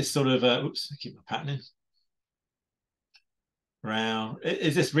 is this sort of oops, I keep my pattern in. Round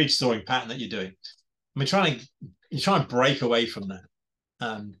is this ridge soaring pattern that you're doing. I mean, you try and break away from that.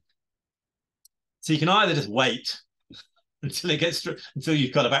 So you can either just wait until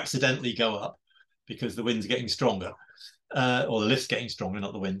you kind of accidentally go up because the wind's getting stronger, or the lift's getting stronger,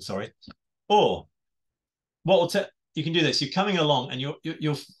 not the wind, sorry. Or you can do this. You're coming along and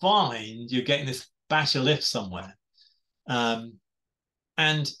you'll find you're getting this batch of lift somewhere.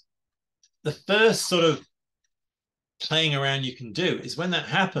 And the first sort of playing around you can do is when that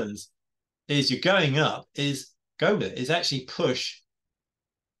happens, is you're going up, is actually push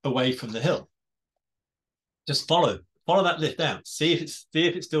away from the hill. Just follow that lift out. See if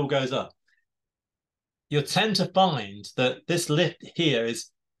it still goes up. You'll tend to find that this lift here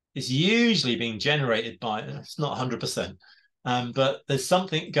is usually being generated by, it's not 100%, but there's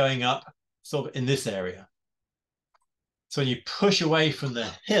something going up sort of in this area. So when you push away from the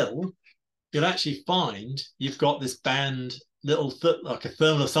hill, you'll actually find you've got this band, like a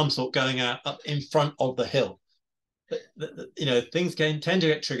thermal of some sort going out up in front of the hill. Things tend to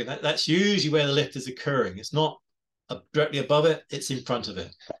get triggered. That's usually where the lift is occurring. It's not directly above it, it's in front of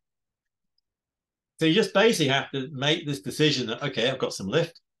it. So you just basically have to make this decision that, okay, I've got some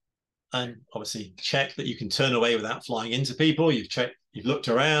lift, and obviously check that you can turn away without flying into people. You've looked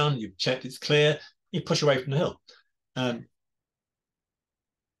around, you've checked it's clear, you push away from the hill.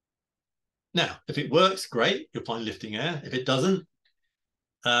 Now, if it works, great, you'll find lifting air. If it doesn't,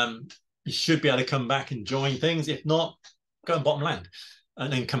 you should be able to come back and join things. If not, go and bottom land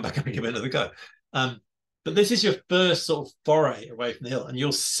and then come back and give it another go. But this is your first sort of foray away from the hill, and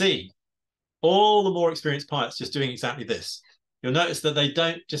you'll see all the more experienced pilots just doing exactly this. You'll notice that they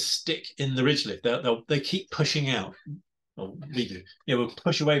don't just stick in the ridge lift. They keep pushing out. or we do. Yeah, we'll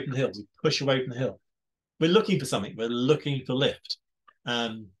push away from the hill. We push away from the hill. We're looking for something. We're looking for lift.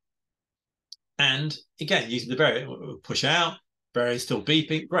 And again, using the barrier, we'll push out. Barrier's still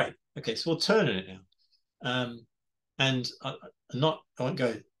beeping. Great. Okay, so we'll turn in it now. And I won't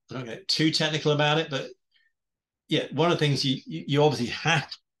go too technical about it, but yeah, one of the things you obviously have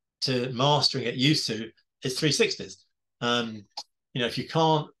to master and get used to is 360s. If you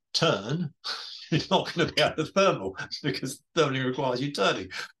can't turn, you're not going to be able to thermal because thermaling requires you turning.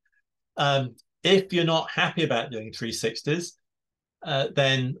 If you're not happy about doing 360s,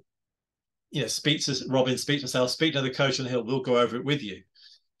 then speak to Robin, speak to myself, speak to the coach on the hill. We'll go over it with you.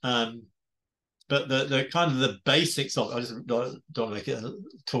 But the kind of the basics of, I just don't make it a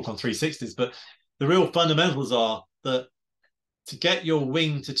talk on 360s, but the real fundamentals are that to get your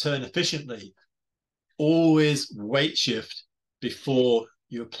wing to turn efficiently, always weight shift before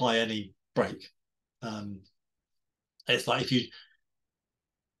you apply any brake. It's like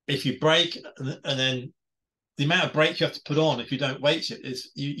if you brake and then the amount of brake you have to put on if you don't weight shift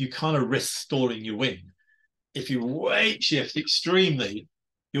is you kind of risk stalling your wing. If you weight shift extremely,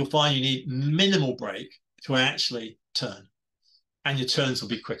 you'll find you need minimal brake to actually turn, and your turns will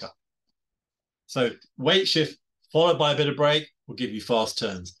be quicker. So weight shift followed by a bit of brake will give you fast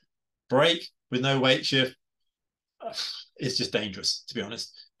turns. Brake with no weight shift is just dangerous, to be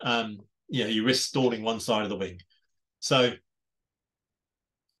honest. You risk stalling one side of the wing. So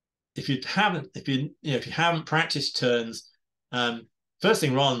if you haven't practiced turns, first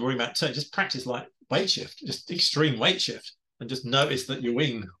thing rather than worrying about turn, just practice like weight shift, just extreme weight shift, and just notice that your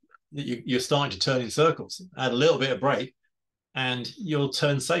wing, that you're starting to turn in circles. Add a little bit of brake, and you'll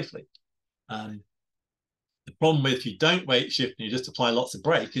turn safely. The problem with if you don't weight shift and you just apply lots of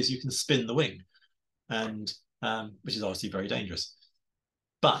brake is you can spin the wing, and which is obviously very dangerous.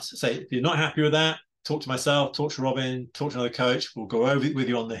 But say if you're not happy with that, talk to myself, talk to Robin, talk to another coach. We'll go over it with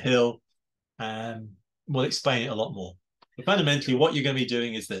you on the hill, and we'll explain it a lot more. But fundamentally, what you're going to be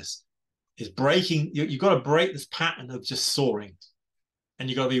doing is this: is breaking. You've got to break this pattern of just soaring, and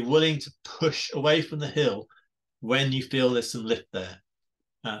you've got to be willing to push away from the hill when you feel there's some lift there.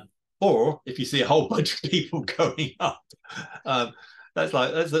 Or if you see a whole bunch of people going up, that's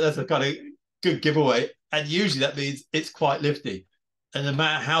a kind of good giveaway. And usually that means it's quite lifty. And no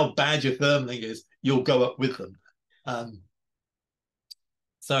matter how bad your thermaling is, you'll go up with them.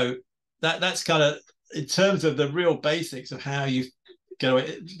 So that's kind of, in terms of the real basics of how you go,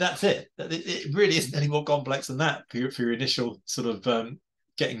 that's it. It really isn't any more complex than that for your initial sort of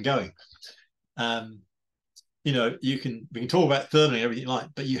getting going. We can talk about thermaling and everything like,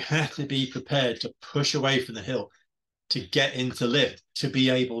 but you have to be prepared to push away from the hill to get into lift to be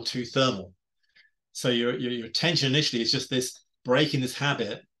able to thermal. So your tension initially is just this breaking this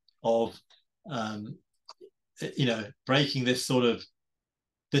habit of breaking this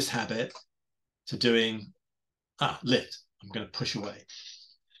habit to doing lift. I'm going to push away.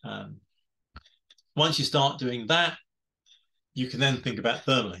 Once you start doing that, you can then think about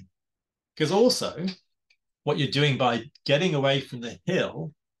thermaling, because also what you're doing by getting away from the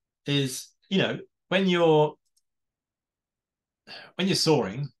hill is, when you're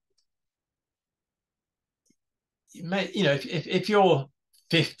soaring, you may, if you're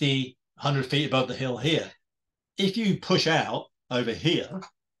 50, 100 feet above the hill here, if you push out over here,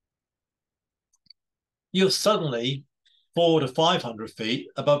 you're suddenly 400 to 500 feet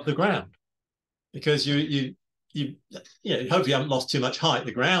above the ground, because you hopefully you haven't lost too much height.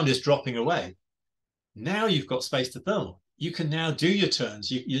 The ground is dropping away. Now you've got space to thermal. You can now do your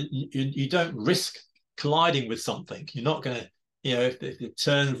turns. You don't risk colliding with something. You're not going to, if it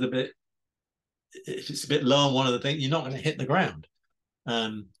turns a bit, if it's a bit low on one of the things, you're not going to hit the ground.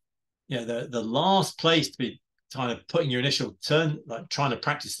 The last place to be kind of putting your initial turn, like trying to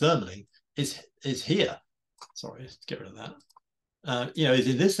practice thermaling, is here. Sorry, let's get rid of that. Is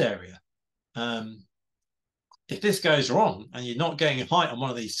in this area. If this goes wrong and you're not getting height on one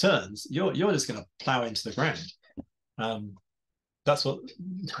of these turns, you're just going to plow into the ground. That's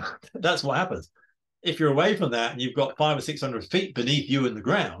what happens. If you're away from that and you've got 500 or 600 feet beneath you in the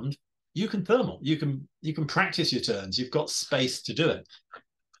ground, you can thermal. You can practice your turns. You've got space to do it.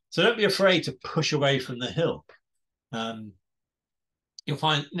 So don't be afraid to push away from the hill. You'll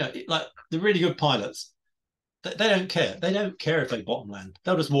find, like the really good pilots, they don't care. They don't care if they bottom land.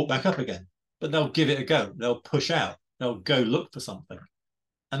 They'll just walk back up again, but they'll give it a go. They'll push out. They'll go look for something.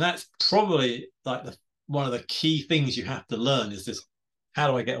 And that's probably like one of the key things you have to learn is this: how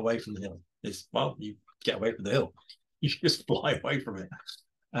do I get away from the hill? You get away from the hill. You just fly away from it.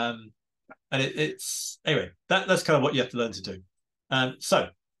 And it's anyway, that's kind of what you have to learn to do. So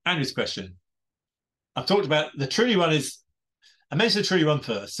Andrew's question, I've talked about the tricky one is I mentioned the truly run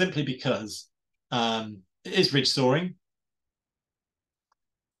first, simply because it is ridge soaring,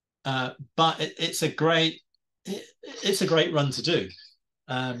 but it's a great run to do.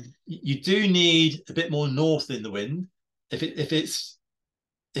 You do need a bit more north in the wind. If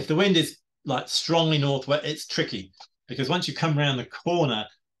the wind is like strongly northwest, it's tricky, because once you come around the corner,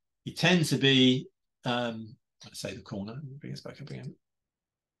 you tend to be let's say the corner. Bring us back up again.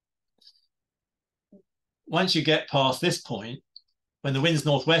 Once you get past this point, when the wind's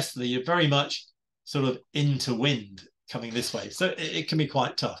northwesterly, you're very much sort of into wind coming this way. So it can be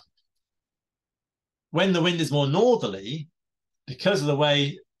quite tough. When the wind is more northerly, because of the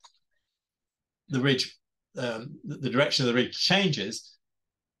way the ridge, the direction of the ridge changes,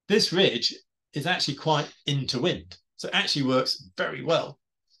 this ridge is actually quite into wind. So it actually works very well.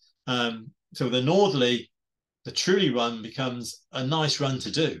 So the northerly, the truly run becomes a nice run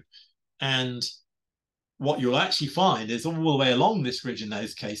to do. And what you'll actually find is all the way along this ridge in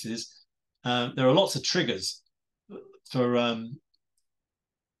those cases, there are lots of triggers for,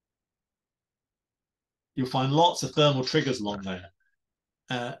 you'll find lots of thermal triggers along there.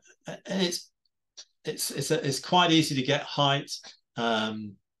 And it's quite easy to get height.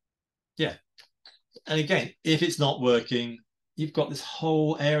 Yeah. And again, if it's not working, you've got this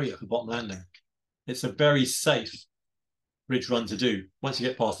whole area for bottom landing. It's a very safe ridge run to do once you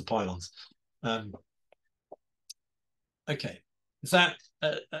get past the pylons. Okay, is that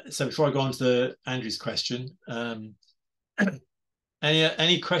so? Before I go on to Andrew's question,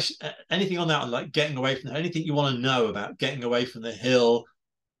 any question, anything on that, on like getting away from anything you want to know about getting away from the hill,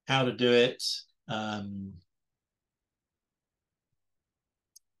 how to do it,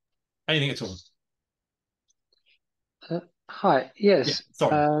 anything at all? Hi. Yes.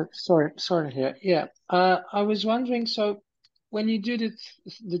 Yeah, sorry here. Yeah. I was wondering. So, when you do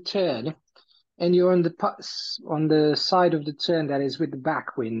the turn, and you're on the side of the turn that is with the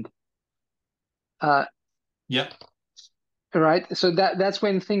backwind. Yeah. Right. So that's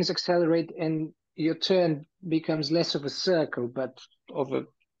when things accelerate and your turn becomes less of a circle, but of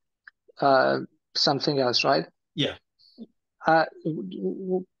a something else, right? Yeah.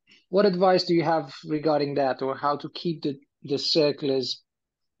 What advice do you have regarding that, or how to keep the circle as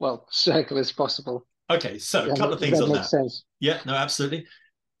circle as possible? Okay, so a couple of things that on makes that. sense. Yeah, no, absolutely.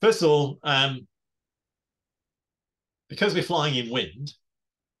 First of all, because we're flying in wind,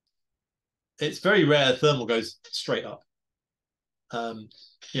 it's very rare thermal goes straight up.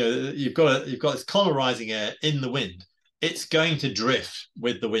 You've got this column rising air in the wind. It's going to drift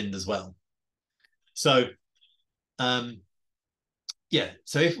with the wind as well. So, yeah.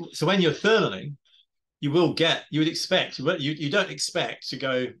 So when you're thermaling, you would expect you don't expect to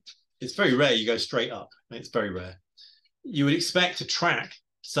go. It's very rare you go straight up. It's very rare. You would expect to track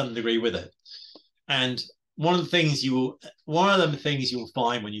to some degree with it. And one of the things you will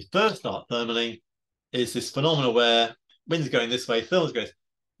find when you first start thermaling is this phenomenon where wind's going this way, thermal's going,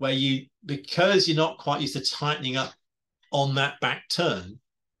 where because you're not quite used to tightening up on that back turn,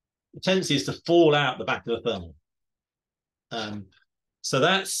 the tendency is to fall out the back of the thermal. So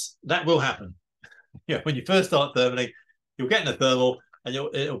that will happen. Yeah, when you first start thermaling, you'll get in a thermal and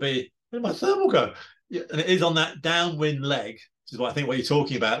it'll be, where did my thermal go? Yeah, and it is on that downwind leg, which is what I think what you're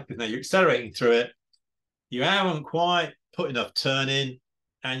talking about, because now you're accelerating through it. You haven't quite put enough turn in,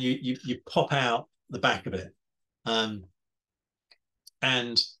 and you pop out the back of it. And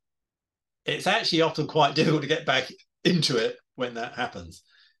it's actually often quite difficult to get back into it when that happens,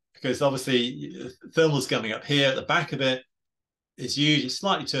 because obviously thermal's coming up here at the back of it. It's usually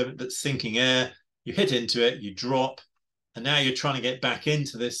slightly turbulent, but sinking air. You hit into it, you drop, and now you're trying to get back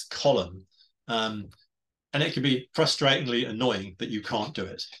into this column. And it can be frustratingly annoying that you can't do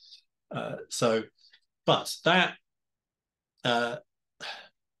it. But that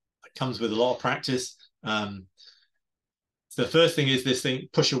comes with a lot of practice. So the first thing is this thing,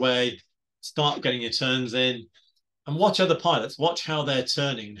 push away, start getting your turns in, and watch other pilots, watch how they're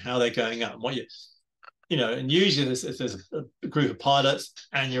turning and how they're going up. And what and usually if there's a group of pilots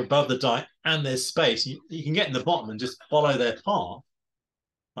and you're above the dike and there's space, you can get in the bottom and just follow their path.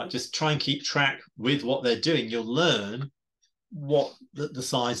 Like just try and keep track with what they're doing. You'll learn what the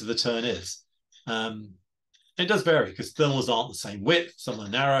size of the turn is. It does vary because thermals aren't the same width. Some are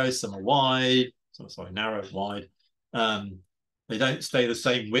narrow, some are wide. Narrow, wide. They don't stay the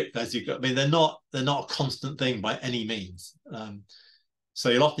same width as you've got. I mean, they're not a constant thing by any means. So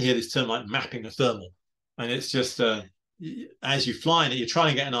you'll often hear this term like mapping a thermal, and it's just as you fly in it, you're trying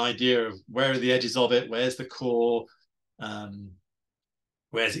to get an idea of where are the edges of it, where's the core,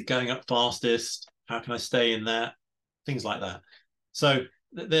 where's it going up fastest, how can I stay in that, things like that. So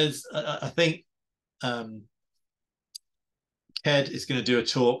there's, I think, Ked is going to do a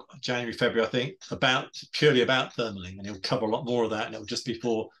talk January, February, I think, purely about thermaling, and he'll cover a lot more of that, and it'll just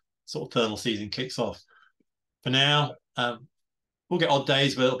before sort of thermal season kicks off. For now, we'll get odd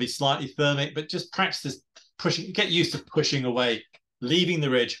days where it'll be slightly thermic, but just practice this pushing, get used to pushing away, leaving the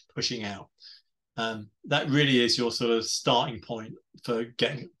ridge, pushing out. That really is your sort of starting point for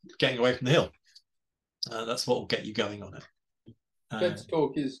getting away from the hill. That's what will get you going on it. Ked's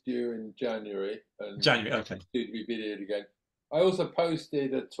talk is due in January. And January, okay. Due to be videoed again. I also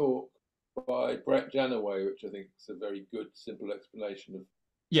posted a talk by Brett Janaway, which I think is a very good, simple explanation of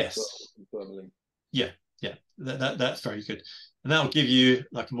thermaling. Yeah, that's very good, and that'll give you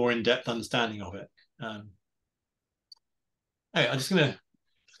like a more in-depth understanding of it. Okay, I'm just going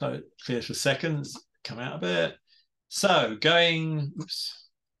to clear for seconds, come out a bit. So going, oops,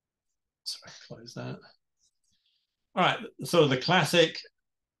 sorry, close that. All right, sort of the classic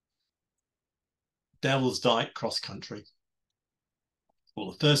Devils Dyke cross country.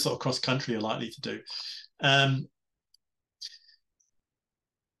 Well, the first sort of cross country you're likely to do.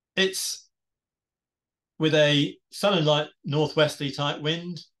 It's with a something like northwesterly type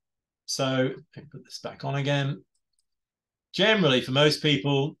wind. So let me put this back on again. Generally, for most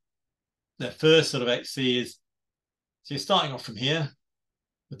people, their first sort of XC is, so you're starting off from here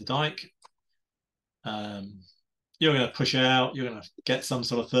with the dike. You're going to push out, you're going to get some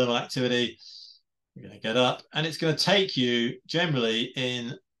sort of thermal activity, you're going to get up, and it's going to take you generally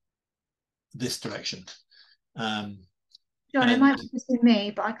in this direction. John, it might be just in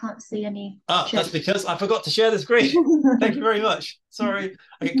me, but I can't see any. That's because I forgot to share the screen. Thank you very much. Sorry,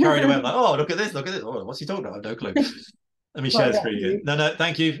 I get carried away. I'm like, oh, look at this, look at this. Oh, what's he talking about? I have no clue. Let me share the screen again. No,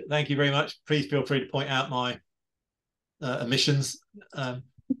 thank you very much. Please feel free to point out my omissions.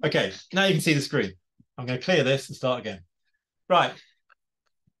 Okay, now you can see the screen. I'm going to clear this and start again. Right.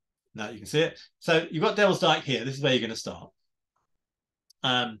 Now you can see it. So you've got Devils Dyke here. This is where you're going to start.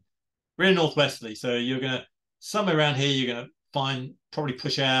 We're in northwesterly, so you're going to, somewhere around here, you're going to probably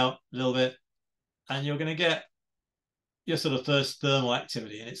push out a little bit, and you're going to get your sort of first thermal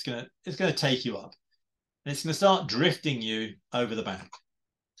activity, and it's going to take you up. And it's going to start drifting you over the back.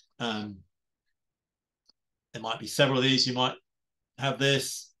 There might be several of these. You might have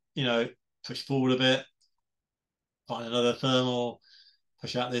this, push forward a bit, find another thermal,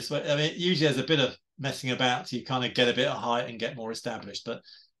 push out this way. I mean, usually there's a bit of messing about so you kind of get a bit of height and get more established. But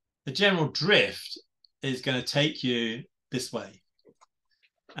the general drift is going to take you this way.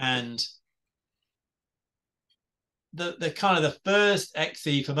 And the kind of the first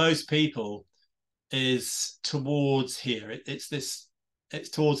XE for most people is towards here. It's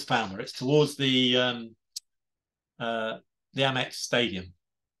towards Falmer. It's towards the Amex Stadium.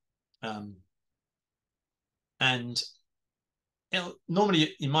 And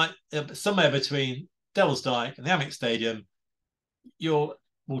normally you might, somewhere between Devils Dyke and the Amex Stadium, will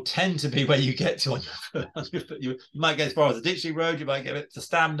tend to be where you get to on your foot. You might get as far as the Ditchley Road, you might get it to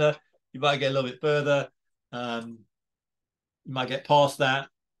Stamner, you might get a little bit further. You might get past that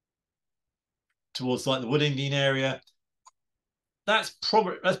towards like the Woodingdean area. That's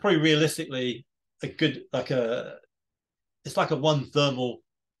probably realistically a good, it's like a one thermal.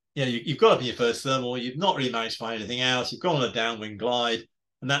 You've got up in your first thermal, you've not really managed to find anything else, you've gone on a downwind glide,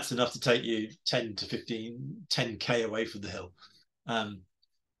 and that's enough to take you 10 to 10K away from the hill.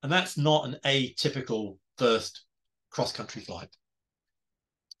 And that's not an atypical first cross-country flight.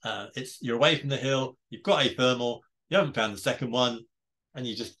 You're away from the hill, you've got a thermal, you haven't found the second one, and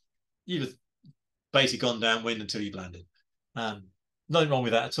you just basically gone downwind until you've landed. Nothing wrong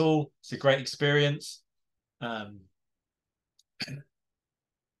with that at all. It's a great experience. But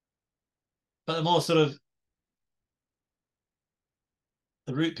the more sort of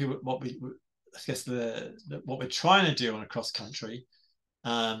the route people, what we're trying to do on a cross country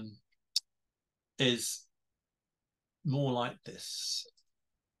is more like this.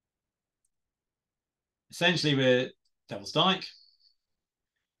 Essentially, we're Devils Dyke,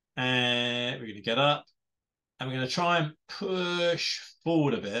 and we're going to get up, and we're going to try and push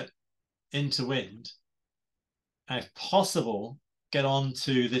forward a bit into wind, and if possible, get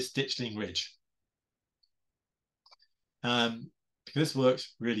onto this Ditchling Ridge. Because this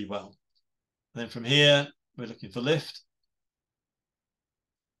works really well. And then from here, we're looking for lift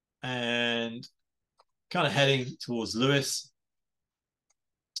and kind of heading towards Lewis.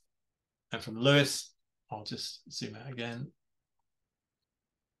 And from Lewis, I'll just zoom out again.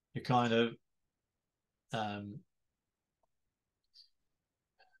 You're kind of okay.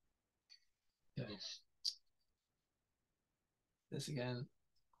 This again.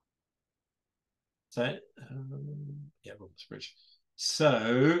 So yeah, Roberts Bridge.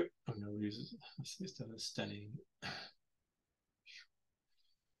 So I'm going to use this to understanding.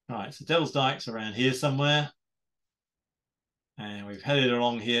 All right, so Devils Dyke's around here somewhere. And we've headed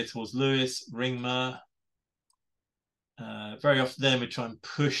along here towards Lewes, Ringmer. Very often then we try and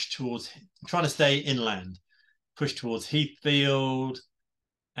push towards, trying to stay inland, push towards Heathfield,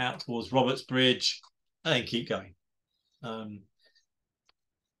 out towards Roberts Bridge, and then keep going.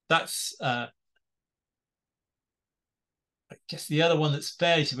 That's, I guess the other one that's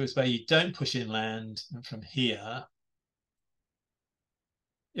fairly typical is where you don't push inland and from here.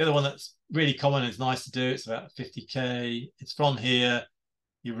 The other one that's really common and is nice to do, it's about 50k. It's from here,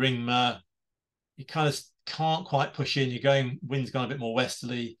 you Ringmer, you kind of can't quite push in. You're going, wind's gone a bit more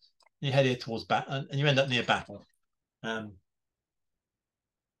westerly. You head here towards Battle, and you end up near Battle.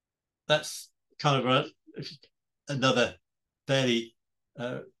 That's kind of another fairly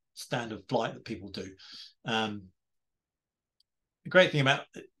standard flight that people do. The great thing about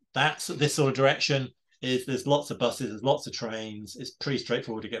this sort of direction is there's lots of buses, there's lots of trains. It's pretty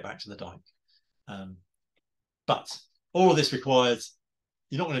straightforward to get back to the Dyke. But all of this requires,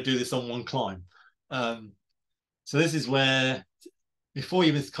 you're not going to do this on one climb. So this is where, before you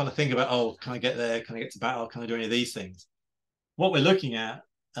even kind of think about, oh, can I get there? Can I get to Battle? Can I do any of these things? What we're looking at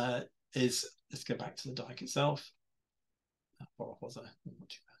is, let's go back to the Dyke itself. How far off was I? Not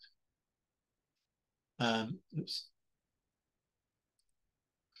too bad. Oops.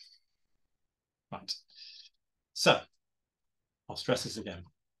 Right. So I'll stress this again.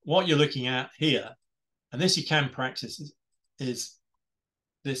 What you're looking at here, and this you can practice, is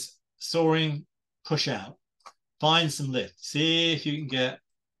this soaring push out. Find some lift. See if you can get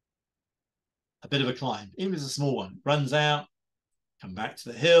a bit of a climb, even if it's a small one. Runs out, come back to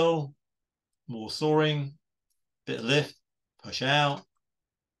the hill, more soaring, bit of lift, push out.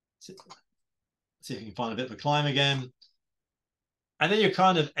 See if you can find a bit of a climb again. And then you're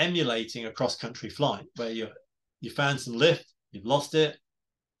kind of emulating a cross-country flight where you found some lift, you've lost it,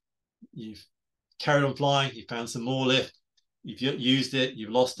 you've carried on flying, you found some more lift, you've used it, you've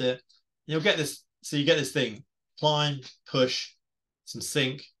lost it. You'll get this, so you get this thing, climb, push, some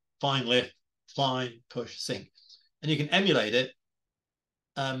sink, find lift, climb, push, sink. And you can emulate it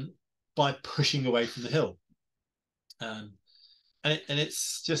by pushing away from the hill. And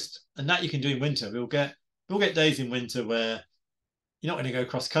it's just, and that you can do in winter. We'll get days in winter where you're not going to go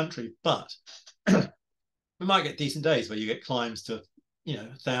cross country, but we might get decent days where you get climbs to,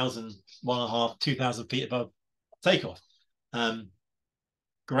 1,000, 1.5, 2,000 feet above takeoff.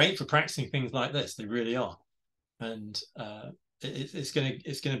 Great for practicing things like this. They really are. And it's going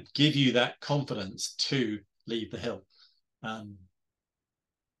to give you that confidence to leave the hill. Anyway,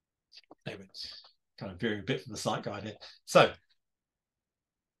 kind of veering a bit from the site guide here. So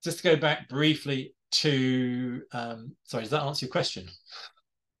just to go back briefly to, sorry, does that answer your question?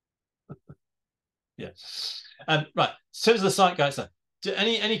 Yeah. Right. In terms of the site guide, so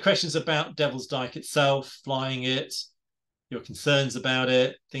any questions about Devils Dyke itself, flying it, your concerns about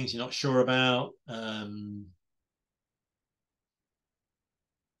it, things you're not sure about?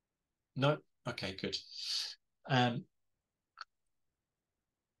 No? Okay, good. I've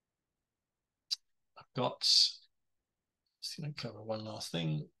got, just going to cover one last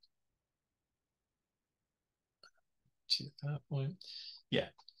thing. To the PowerPoint. Yeah.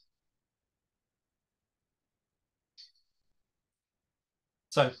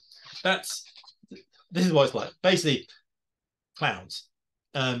 So this is what it's like. Basically, clouds.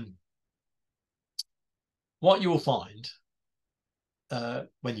 What you will find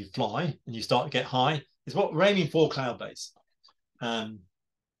when you fly and you start to get high is what we're aiming for, cloud base. I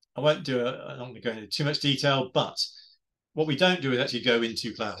won't do it. I'm not going to go into too much detail, but what we don't do is actually go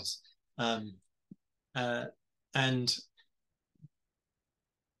into clouds. And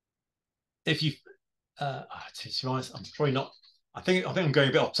if you, to be honest, I'm probably not. I think I'm going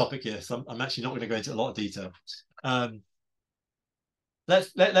a bit off topic here, so I'm actually not going to go into a lot of detail.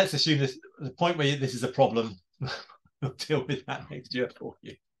 Let's assume this, the point where this is a problem, we'll deal with that next year for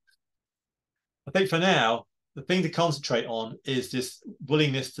you. I think for now, the thing to concentrate on is this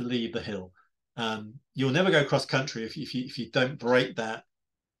willingness to leave the hill. You'll never go cross country if you don't break that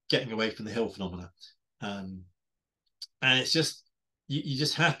getting away from the hill phenomena. And it's just, you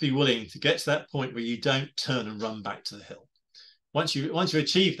just have to be willing to get to that point where you don't turn and run back to the hill. Once you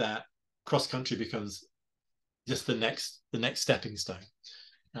achieve that, cross country becomes just the next stepping stone.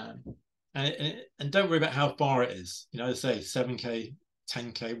 And don't worry about how far it is. As I say, 7k,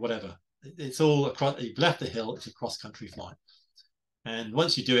 10k, whatever. It's all across. You've left the hill. It's a cross country flight. And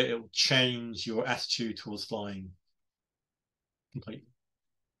once you do it, it will change your attitude towards flying completely.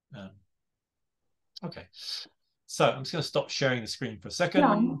 Okay. So I'm just going to stop sharing the screen for a second.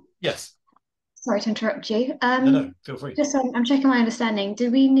 John? Yes. Sorry to interrupt you. No, feel free. Just so I'm checking my understanding.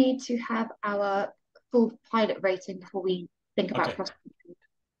 Do we need to have our full pilot rating before we think about Okay. cross?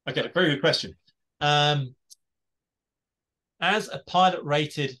 Okay, very good question. As a pilot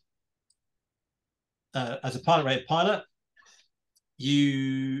rated pilot,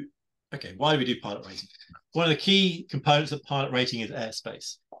 why do we do pilot rating? One of the key components of pilot rating is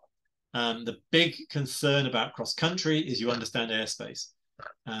airspace. The big concern about cross country is you understand airspace.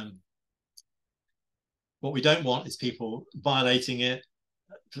 What we don't want is people violating it.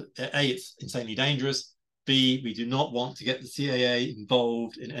 A, it's insanely dangerous. B, we do not want to get the CAA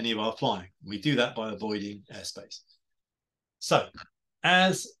involved in any of our flying. We do that by avoiding airspace. So,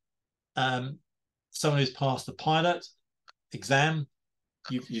 as someone who's passed the pilot exam,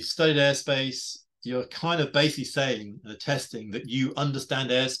 you've studied airspace, you're kind of basically saying in the testing that you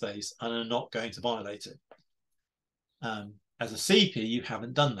understand airspace and are not going to violate it. As a CP, you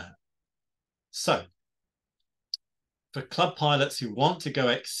haven't done that. So, for club pilots who want to go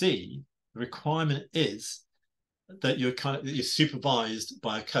XC, the requirement is that you're supervised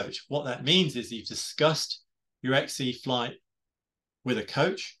by a coach. What that means is you've discussed your XC flight with a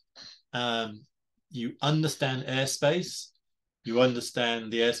coach. You understand airspace. You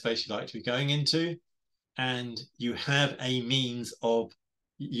understand the airspace you like to be going into, and you have a means of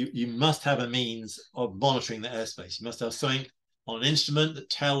you must have a means of monitoring the airspace. You must have something on an instrument that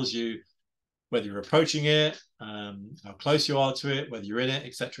tells you whether you're approaching it, how close you are to it, whether you're in it,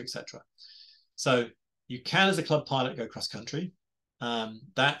 etc., etc. So you can, as a club pilot, go cross country.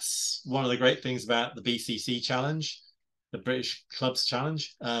 That's one of the great things about the BCC challenge, the British Clubs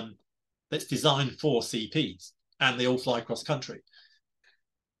Challenge. That's designed for CPs, and they all fly cross country.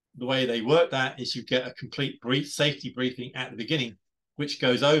 The way they work that is you get a complete safety briefing at the beginning, which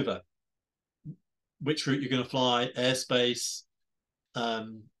goes over which route you're going to fly, airspace,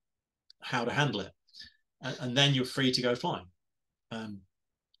 how to handle it, and then you're free to go flying.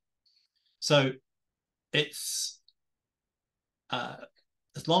 So it's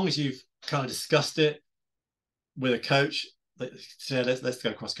as long as you've kind of discussed it with a coach, say let's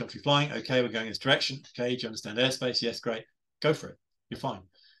go cross country flying. Okay, we're going in this direction. Okay, do you understand airspace? Yes, great. Go for it. You're fine.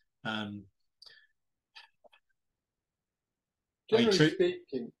 Generally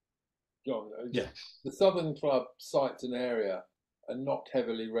speaking, John, yeah, the Southern Club sites and area are not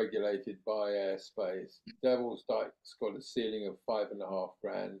heavily regulated by airspace. Devils Dyke's got a ceiling of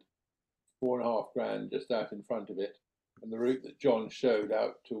 $5,500, $4,500 just out in front of it. And the route that John showed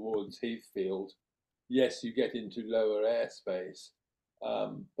out towards Heathfield, yes, you get into lower airspace,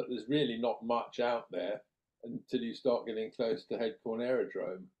 but there's really not much out there until you start getting close to Headcorn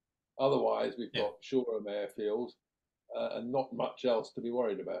Aerodrome. Otherwise, we've got Shoreham Airfield and not much else to be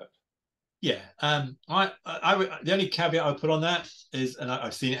worried about. Yeah, the only caveat I would put on that is, and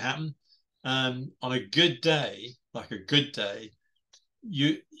I've seen it happen, on a good day, like a good day,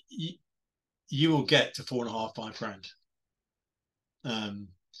 you will get to $4,500, $5,000.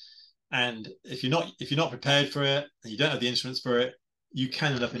 And if you're not prepared for it and you don't have the instruments for it, you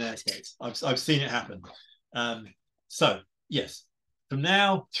can end up in airspace. I've seen it happen. So yes, from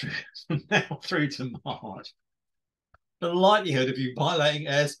now through to March, the likelihood of you violating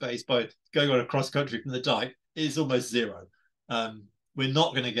airspace by going on a cross country from the Dyke is almost zero. We're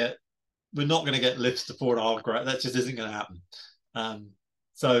not going to get lifts to $4,500. That just isn't going to happen.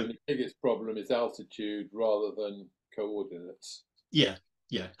 So the biggest problem is altitude rather than coordinates. Yeah,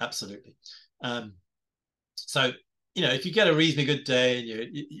 absolutely. So if you get a reasonably good day and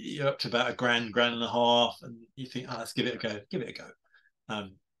you're up to about $1,000, $1,500, and you think, let's give it a go.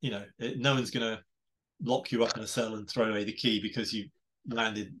 No one's going to lock you up in a cell and throw away the key because you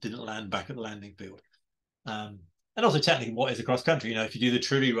didn't land back at the landing field. And also, technically, what is a cross country? If you do the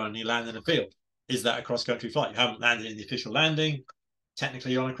Truly run and you land in a field, is that a cross country flight? You haven't landed in the official landing.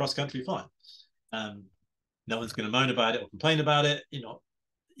 Technically, you're on a cross country flight. No one's going to moan about it or complain about it.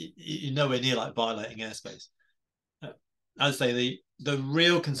 You're nowhere near like violating airspace. I'd say the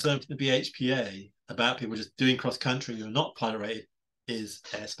real concern for the BHPA about people just doing cross country who are not pilot rated is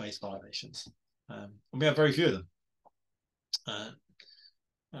airspace violations. And we have very few of them.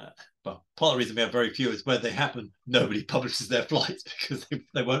 But part of the reason we have very few is when they happen, nobody publishes their flights because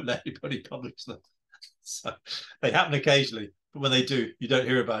they won't let anybody publish them. So they happen occasionally, but when they do, you don't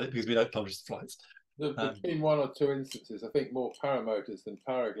hear about it because we don't publish the flights. There's been one or two instances, I think more paramotors than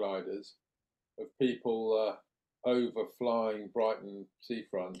paragliders, of people overflying Brighton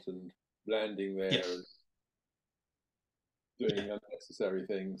seafront and landing there and doing unnecessary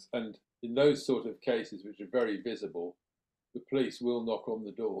things. And in those sort of cases, which are very visible, the police will knock on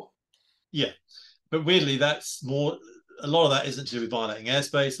the door. Yeah, but weirdly, that's more a lot of that isn't to do with violating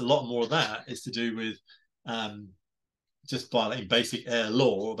airspace. A lot more of that is to do with just violating basic air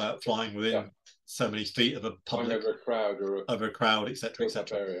law about flying within so many feet of a public, over a crowd or over a crowd, etc.,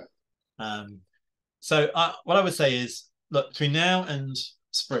 etc. area. So what I would say is, look, between now and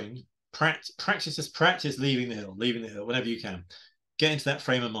spring, practice leaving the hill whenever you can. Get into that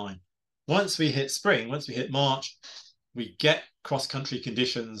frame of mind. Once we hit spring, once we hit March, we get cross-country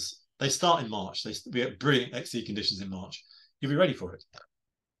conditions. They start in March. We get brilliant XC conditions in March. You'll be ready for it.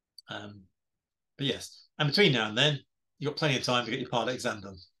 But yes, and between now and then, you've got plenty of time to get your pilot exam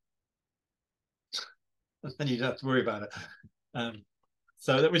done. Then you don't have to worry about it.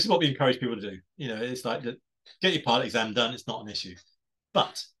 So which is what we encourage people to do. You know, it's like, get your pilot exam done. It's not an issue.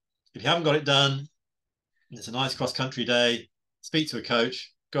 But if you haven't got it done, it's a nice cross-country day, speak to a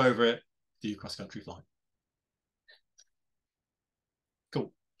coach, go over it, do your cross-country flight.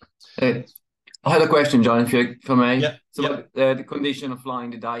 Cool. I had a question, John, if I may. Yeah. So about the condition of flying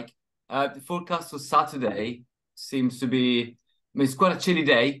the Dyke. The forecast for Saturday seems to be, I mean, it's quite a chilly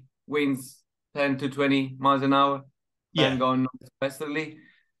day, winds 10 to 20 miles an hour, and going northwesterly.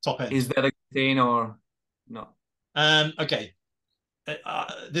 Top end. Is that a good thing or no? Okay.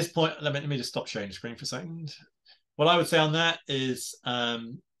 At this point, let me just stop sharing the screen for a second. What I would say on that is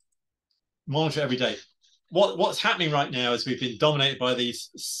monitor every day. What's happening right now is we've been dominated by these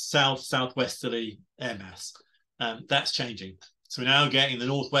southwesterly air mass. That's changing. So we're now getting the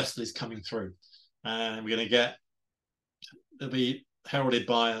northwesterlies coming through, and we're going to get. It'll be heralded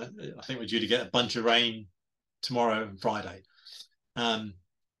by. I think we're due to get a bunch of rain tomorrow and Friday, and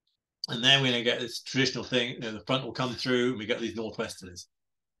then we're going to get this traditional thing. You know, the front will come through, and we get these northwesterlies.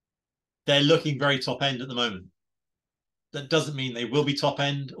 They're looking very top end at the moment. That doesn't mean they will be top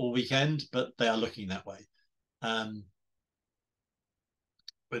end all weekend, but they are looking that way. But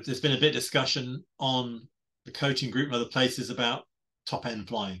there's been a bit of discussion on the coaching group and other places about top end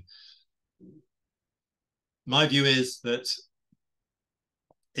flying. My view is that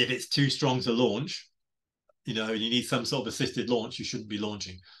if it's too strong to launch, you know, you need some sort of assisted launch, you shouldn't be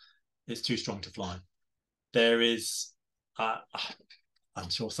launching. It's too strong to fly. There is, I'm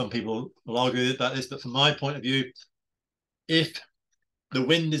sure some people will argue about this, but from my point of view, if the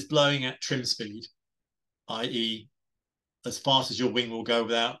wind is blowing at trim speed, i.e. as fast as your wing will go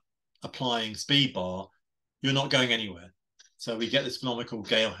without applying speed bar, you're not going anywhere. So we get this phenomenon called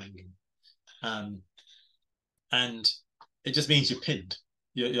gale hanging. And it just means you're pinned.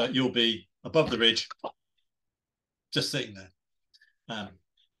 You'll be above the ridge, just sitting there.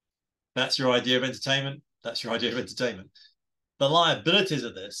 That's your idea of entertainment. That's your idea of entertainment. The liabilities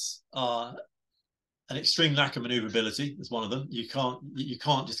of this are an extreme lack of maneuverability is one of them. You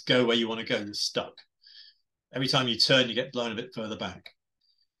can't just go where you want to go. You're stuck. Every time you turn, you get blown a bit further back.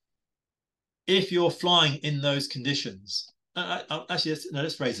 If you're flying in those conditions, actually,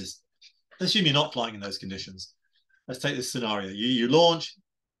 let's phrase this. Let's assume you're not flying in those conditions. Let's take this scenario. You launch.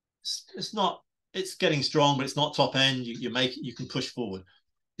 It's getting strong, but it's not top end. You can push forward.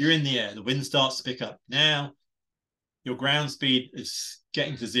 You're in the air. The wind starts to pick up. Now, your ground speed is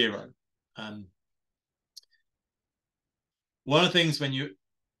getting to zero. One of the things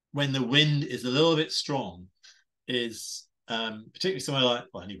when the wind is a little bit strong is particularly somewhere like,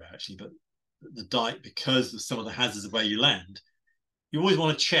 well, anywhere actually, but the Dyke, because of some of the hazards of where you land, you always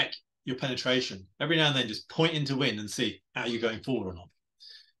want to check your penetration. Every now and then, just point into wind and see how you're going forward or not.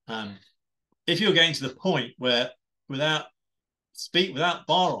 If you're getting to the point where without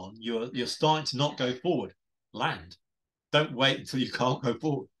bar on, you're starting to not go forward, land. Don't wait until you can't go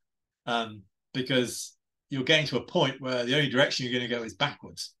forward, because you're getting to a point where the only direction you're going to go is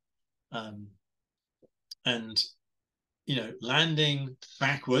backwards. And, you know, landing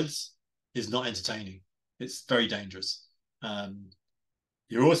backwards is not entertaining. It's very dangerous.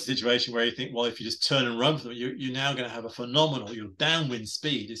 You're also in a situation where you think, well, if you just turn and run for them, you're now going to have a phenomenal, your downwind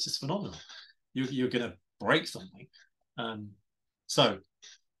speed is just phenomenal. You're going to break something. So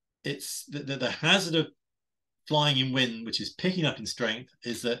it's the hazard of flying in wind, which is picking up in strength,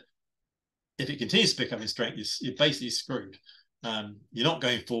 is that if it continues to pick up in strength, you're basically screwed. You're not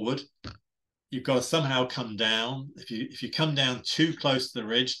going forward. You've got to somehow come down. If you come down too close to the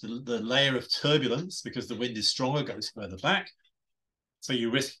ridge, the layer of turbulence, because the wind is stronger, goes further back. So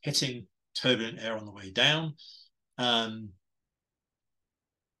you risk hitting turbulent air on the way down.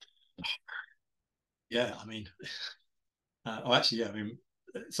 Yeah, I mean,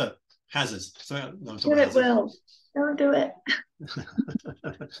 so hazards. So Do it, Will. Don't do it.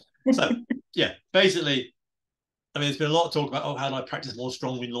 So yeah, basically, I mean, there's been a lot of talk about, how do I practice more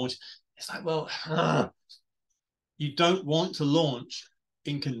strong wind launch? It's like, well, you don't want to launch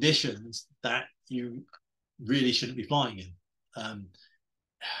in conditions that you really shouldn't be flying in.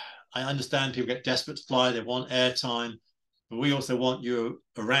 I understand people get desperate to fly, they want airtime, but we also want you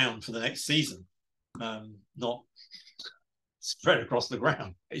around for the next season, not spread across the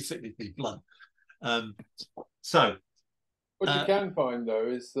ground, basically, to be blunt. So what you can find, though,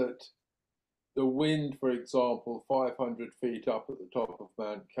 is that the wind, for example, 500 feet up at the top of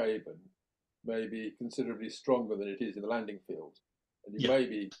Mount Caban, may be considerably stronger than it is in the landing field. And you may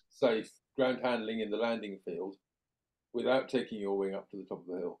be safe ground handling in the landing field without taking your wing up to the top of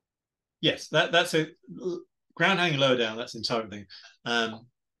the hill. Yes, that's a ground handling lower down, that's the entire thing.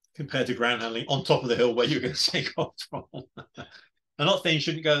 Compared to ground handling on top of the hill where you're going to take off from. I'm not saying you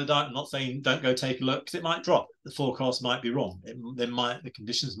shouldn't go to the Dyke. I'm not saying don't go take a look, because it might drop. The forecast might be wrong. The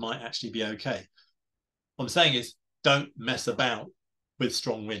conditions might actually be okay. What I'm saying is don't mess about with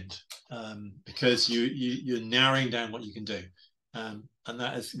strong wind, because you're narrowing down what you can do. And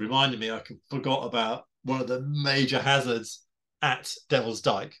that has reminded me, I forgot about one of the major hazards at Devils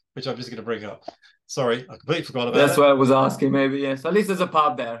Dyke, which I'm just going to bring up. Sorry, I completely forgot about That's what I was asking, maybe, yes. At least there's a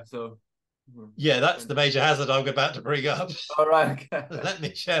pub there, so... Yeah, that's the major hazard I'm about to bring up. All right. Let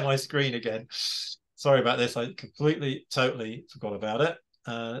me share my screen again. Sorry about this. I completely, totally forgot about it.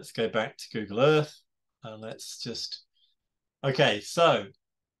 Let's go back to Google Earth. And let's just... Okay, so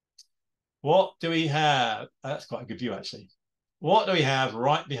what do we have? That's quite a good view, actually. What do we have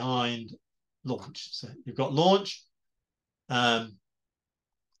right behind launch? So you've got launch. I'm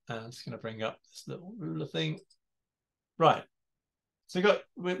just going to bring up this little ruler thing. Right. So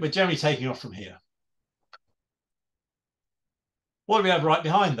we're generally taking off from here. What do we have right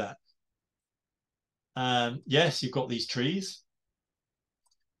behind that? Yes, you've got these trees.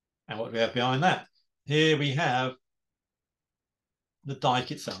 And what do we have behind that? Here we have the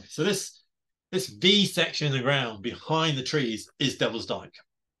dike itself. So this V section in the ground behind the trees is Devil's Dyke.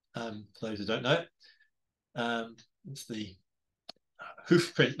 For those who don't know it, it's the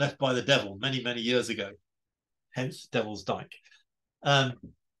hoof print left by the devil many, many years ago. Hence Devil's Dyke.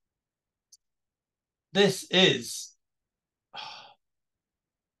 This is,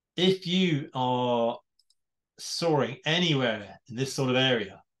 if you are soaring anywhere in this sort of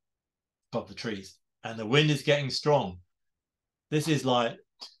area above the trees and the wind is getting strong, this is like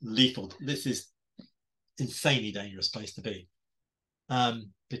lethal. This is insanely dangerous place to be.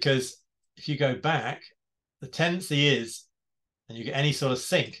 Because if you go back, the tendency is, and you get any sort of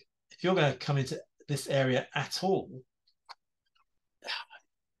sink, if you're going to come into this area at all,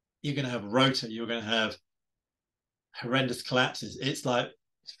 you're going to have rotor, you're going to have horrendous collapses. It's like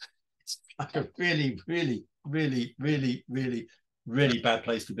a really, really, really, really, really, really bad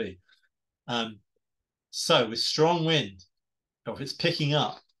place to be. So with strong wind, or if it's picking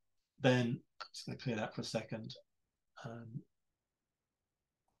up, then I'm just going to clear that for a second.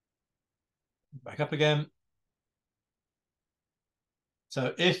 Back up again.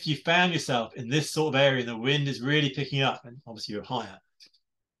 So if you found yourself in this sort of area, the wind is really picking up, and obviously you're higher,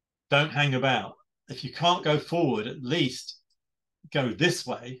 don't hang about. If you can't go forward, at least go this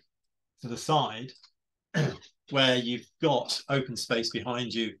way to the side where you've got open space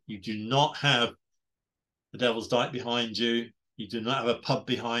behind you. You do not have the Devil's Dyke behind you. You do not have a pub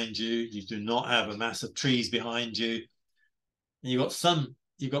behind you. You do not have a mass of trees behind you. And you've got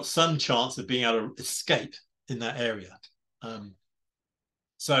some chance of being able to escape in that area.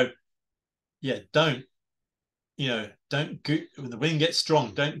 So yeah, don't when the wind gets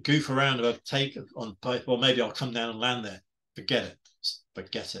strong, don't goof around about take on pipe, or maybe I'll come down and land there. Forget it. Just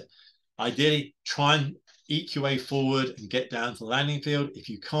forget it. Ideally, try and eke your way forward and get down to the landing field. If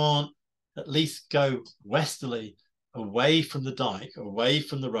you can't, at least go westerly, away from the dike, away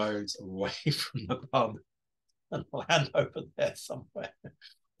from the roads, away from the pub, and land over there somewhere.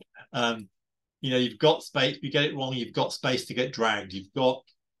 You've got space. If you get it wrong, you've got space to get dragged. You've got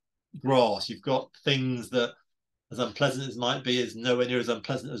grass. You've got things that, as unpleasant as might be, is nowhere near as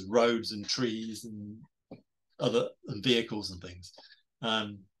unpleasant as roads and trees and vehicles and things.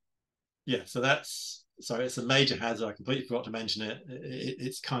 So it's a major hazard. I completely forgot to mention it.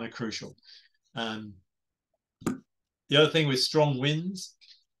 It's kind of crucial. The other thing with strong winds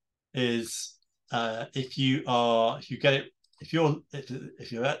is if you're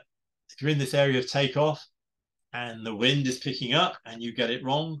in this area of takeoff and the wind is picking up and you get it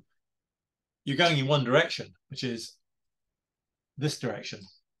wrong, you're going in one direction, which is this direction.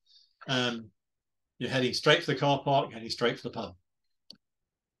 You're heading straight for the car park, heading straight for the pub.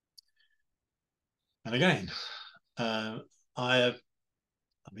 And again,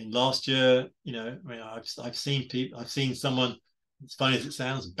 last year, I've seen someone, as funny as it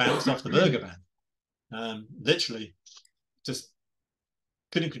sounds, bounce off the burger van. Literally, just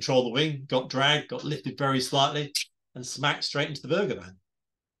couldn't control the wing, got dragged, got lifted very slightly, and smacked straight into the burger van.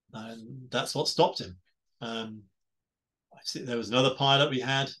 And that's what stopped him. There was another pilot we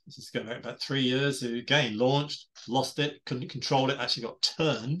had, this is going back about 3 years, who again launched, lost it, couldn't control it, actually got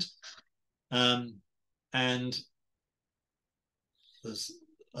turned. And as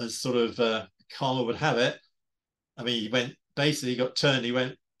sort of karma would have it, I mean, he got turned, he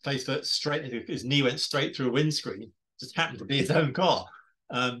went face first straight into, his knee went straight through a windscreen, just happened to be his own car.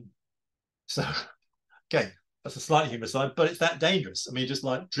 So, okay, that's a slightly humorous side, but it's that dangerous. I mean, just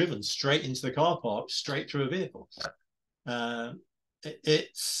like driven straight into the car park, straight through a vehicle.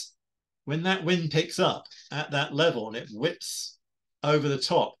 It's when that wind picks up at that level and it whips over the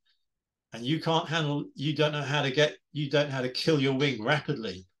top, and you don't know how to kill your wing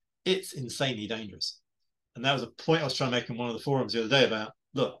rapidly. It's insanely dangerous. And that was a point I was trying to make in one of the forums the other day about,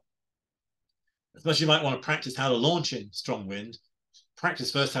 look, as much as you might want to practice how to launch in strong wind,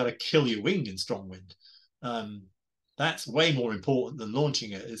 practice first how to kill your wing in strong wind. That's way more important than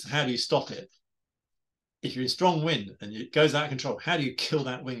launching it, is how do you stop it? If you're in strong wind and it goes out of control, how do you kill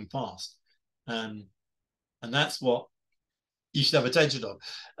that wing fast? And that's what you should have attention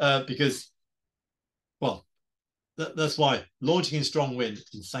of, because, well, that's why launching in strong wind is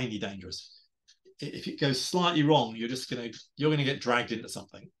insanely dangerous. If it goes slightly wrong, you're going to get dragged into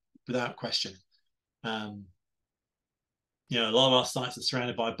something without question. A lot of our sites are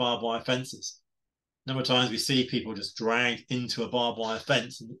surrounded by barbed wire fences. A number of times we see people just dragged into a barbed wire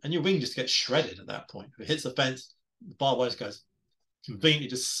fence, and your wing just gets shredded at that point. If it hits the fence, the barbed wire just goes, conveniently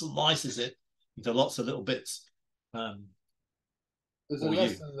just slices it into lots of little bits. There's a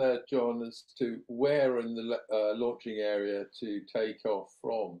lesson there, John, as to where in the launching area to take off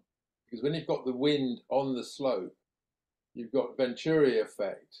from. Because when you've got the wind on the slope, you've got Venturi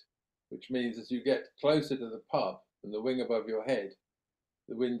effect, which means as you get closer to the pub and the wing above your head,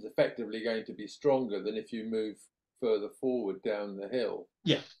 the wind's effectively going to be stronger than if you move further forward down the hill.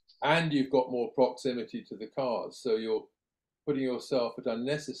 Yeah. And you've got more proximity to the cars, so you're putting yourself at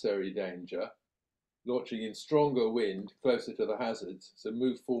unnecessary danger, launching in stronger wind closer to the hazards. So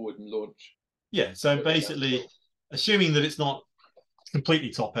move forward and launch. Yeah, so basically, assuming that it's not completely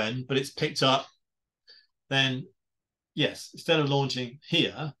top end, but it's picked up, then yes, instead of launching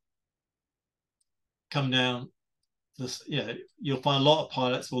here, come down. You'll find a lot of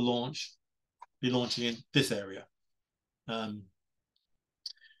pilots will be launching in this area.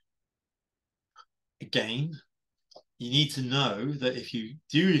 Again, you need to know that if you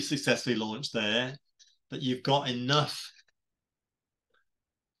do successfully launch there, that you've got enough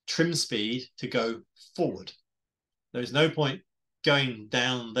trim speed to go forward. There's no point going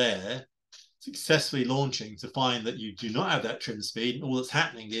down there, successfully launching, to find that you do not have that trim speed, and all that's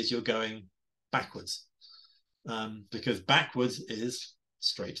happening is you're going backwards. Because backwards is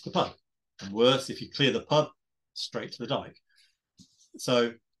straight to the pub, and worse, if you clear the pub, straight to the dike.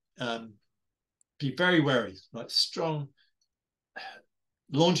 So be very wary, like strong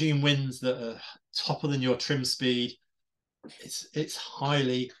launching in winds that are tougher than your trim speed. It's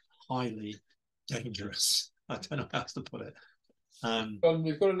highly dangerous. I don't know how else to put it.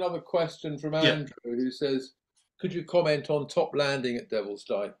 We've got another question from Andrew, who says, could you comment on top landing at Devils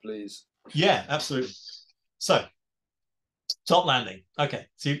Dyke, please? Yeah, absolutely. So, top landing. Okay,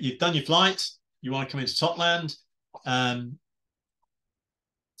 so you've done your flight. You want to come into top land.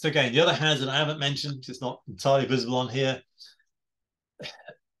 So again, the other hazard I haven't mentioned, because it's not entirely visible on here.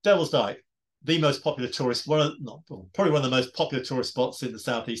 Devils Dyke, the most popular tourist, probably one of the most popular tourist spots in the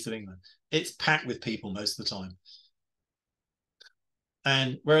southeast of England. It's packed with people most of the time.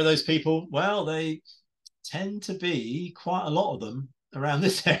 And where are those people? Well, they tend to be, quite a lot of them, around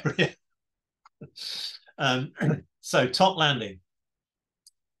this area. So top landing.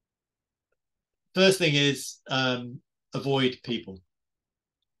 First thing is avoid people.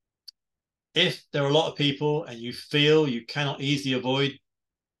 If there are a lot of people and you feel you cannot easily avoid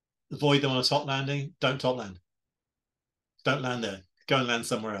them on a top landing, don't top land. Don't land there. Go and land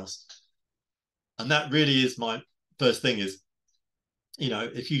somewhere else. And that really is my first thing is,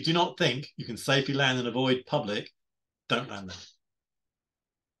 if you do not think you can safely land and avoid public, don't land there.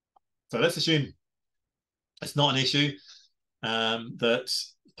 So let's assume it's not an issue, that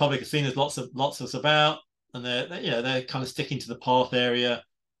public is seen as lots of us about, and they're kind of sticking to the path area.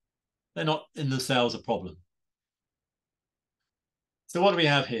 They're not in themselves a problem. So what do we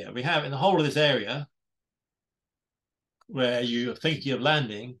have here? We have in the whole of this area where you are thinking of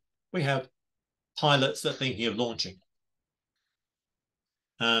landing, we have pilots that are thinking of launching.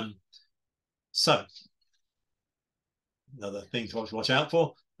 So another thing to watch out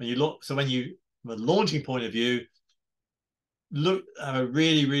for when you look. So from a launching point of view, have a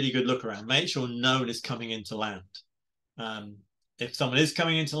really, really good look around. Make sure no one is coming into land. If someone is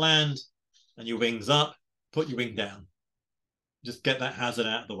coming into land and your wing's up, put your wing down. Just get that hazard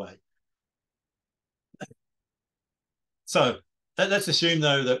out of the way. So let's assume,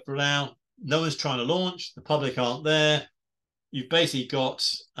 though, that for now, no one's trying to launch, the public aren't there. You've basically got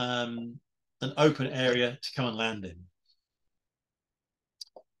an open area to come and land in.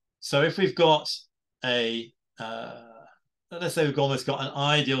 So if we've got let's say we've almost got an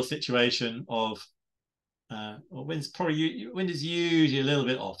ideal situation of, well, wind is usually a little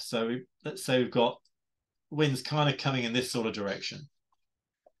bit off. So let's say we've got winds kind of coming in this sort of direction.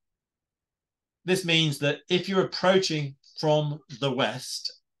 This means that if you're approaching from the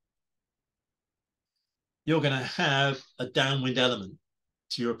west, you're going to have a downwind element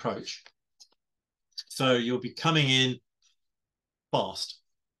to your approach. So you'll be coming in fast.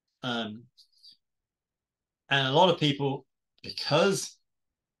 And a lot of people, because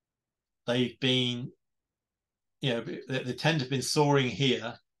they've been, they tend to have been soaring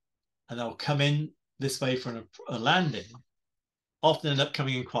here, and they'll come in this way for a landing, often end up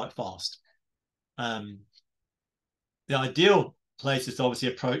coming in quite fast. The ideal place is to obviously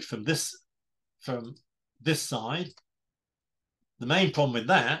approach from this side. The main problem with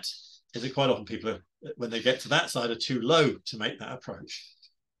that is that quite often people, when they get to that side, are too low to make that approach.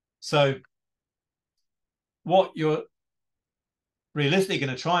 So what you're realistically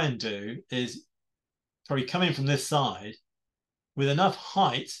going to try and do is probably come in from this side with enough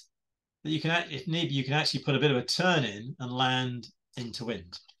height that you can, if need be, you can actually put a bit of a turn in and land into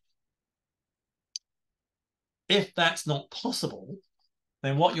wind. If that's not possible,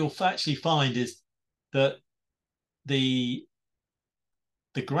 then what you'll actually find is that the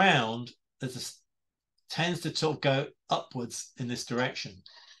ground tends to sort of go upwards in this direction.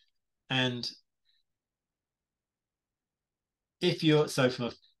 And if you're, so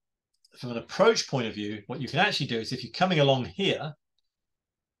from an approach point of view, what you can actually do is if you're coming along here,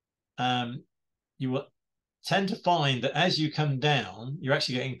 you will tend to find that as you come down, you're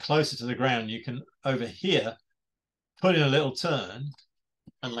actually getting closer to the ground. You can, over here, put in a little turn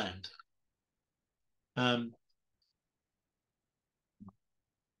and land.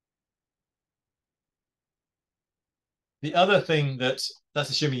 The other thing that's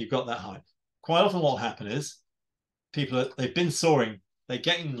assuming you've got that height. Quite often what will happen is they've been soaring, they're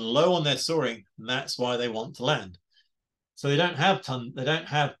getting low on their soaring, and that's why they want to land. So they don't have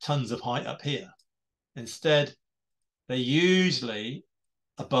tons of height up here. Instead, they're usually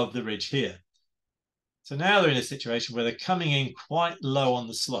above the ridge here. So now they're in a situation where they're coming in quite low on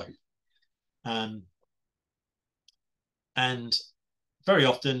the slope. And very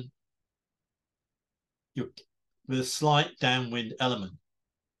often, you're with a slight downwind element.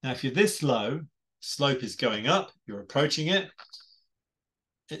 Now, if you're this low, slope is going up, you're approaching it.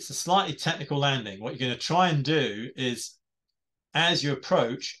 It's a slightly technical landing. What you're going to try and do is, as you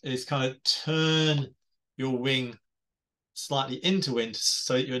approach, is kind of turn your wing slightly into wind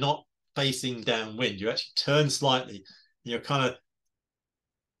so that you're not facing downwind. You actually turn slightly. You're kind of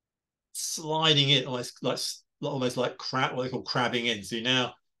sliding it almost like crab, what they call crabbing in. So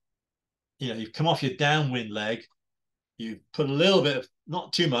now, you've come off your downwind leg. You put a little bit of,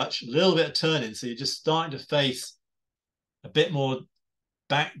 not too much, a little bit of turn in. So you're just starting to face a bit more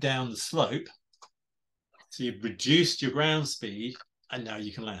back down the slope. So you've reduced your ground speed, and now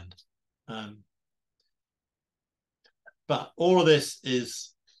you can land. But all of this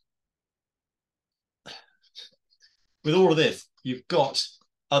is, with all of this, you've got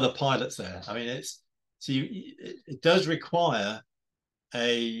other pilots there. I mean, it does require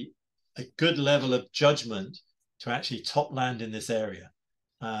a good level of judgment to actually top land in this area.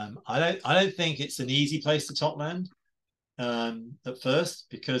 I don't think it's an easy place to top land at first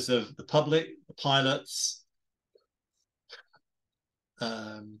because of the public, the pilots,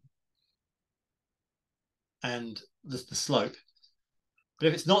 and the slope. But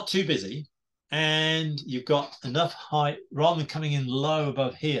if it's not too busy and you've got enough height, rather than coming in low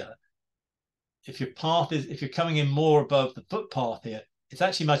above here, if you're coming in more above the footpath here, it's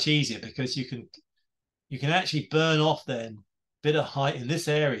actually much easier because you can actually burn off then a bit of height in this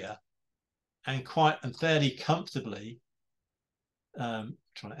area and fairly comfortably, trying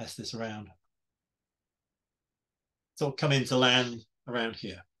to S this around, sort of come into land around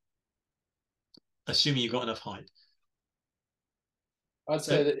here, assuming you've got enough height. I'd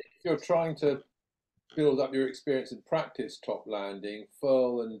say that if you're trying to build up your experience and practice top landing,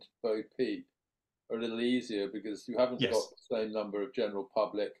 Firle and Bo Peep are a little easier because you haven't got the same number of general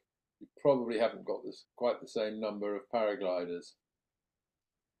public. You probably haven't got quite the same number of paragliders.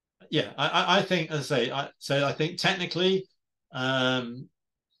 Yeah, I think, as I say, I think technically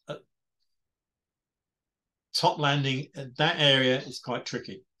top landing, that area is quite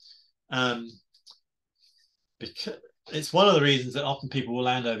tricky. Because it's one of the reasons that often people will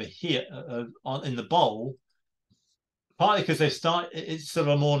land over here in the bowl, partly because it's sort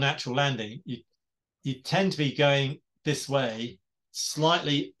of a more natural landing. You tend to be going this way,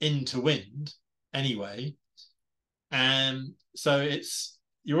 slightly into wind anyway. And so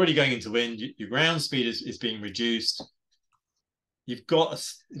you're already going into wind, your ground speed is being reduced. You've got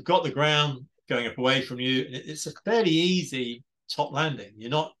the ground going up away from you. And it's a fairly easy top landing. You're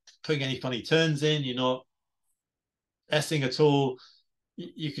not putting any funny turns in, you're not S-ing at all.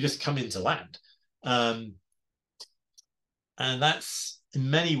 You can just come into land. And that's in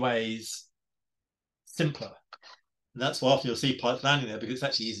many ways simpler. And that's why often you'll see pilots landing there, because it's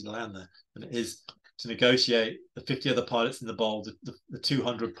actually easy to land there than it is to negotiate the 50 other pilots in the bowl, the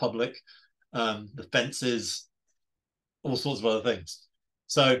 200 public, the fences, all sorts of other things.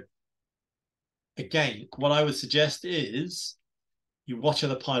 So again, what I would suggest is you watch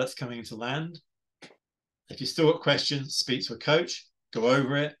other pilots coming into land. If you've still got questions, speak to a coach, go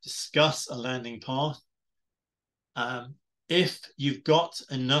over it, discuss a landing path. If you've got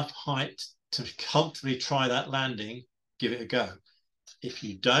enough height to comfortably try that landing, give it a go. If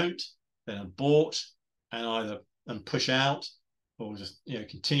you don't, then abort and push out, or just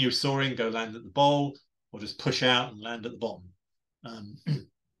continue soaring, go land at the bowl, or just push out and land at the bottom.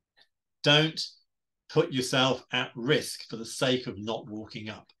 Don't put yourself at risk for the sake of not walking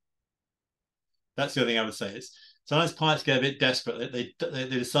up. That's the other thing I would say. Is sometimes pilots get a bit desperate. They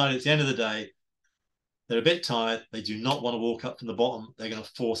decide at the end of the day, they're a bit tired. They do not want to walk up from the bottom. They're going to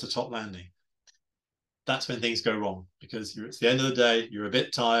force a top landing. That's when things go wrong, because it's the end of the day. You're a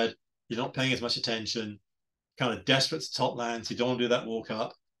bit tired. You're not paying as much attention. Kind of desperate to top land. So you don't want to do that walk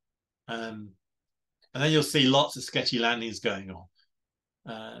up. And then you'll see lots of sketchy landings going on.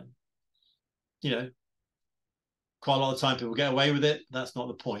 Quite a lot of time people get away with it. That's not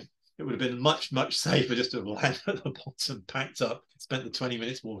the point. It would have been much, much safer just to have landed at the bottom, packed up, spent the 20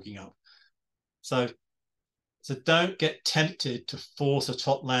 minutes walking up. So don't get tempted to force a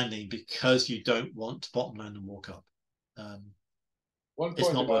top landing because you don't want to bottom land and walk up. One it's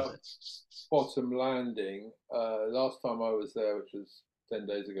point not about worth it. Bottom landing, last time I was there, which was 10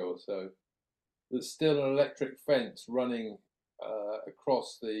 days ago or so, there's still an electric fence running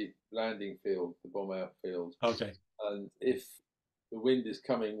across the landing field, the bomb out field. Okay. And if the wind is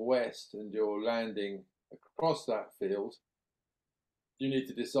coming west and you're landing across that field, you need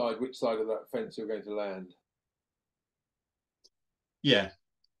to decide which side of that fence you're going to land. Yeah,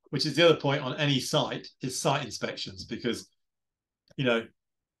 which is the other point on any site, is site inspections, because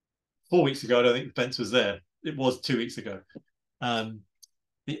 4 weeks ago I don't think the fence was there. It was 2 weeks ago.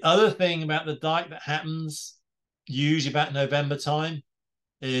 The other thing about the dike that happens usually about November time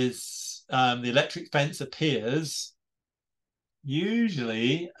is the electric fence appears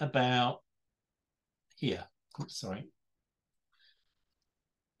usually about here. Oops, sorry.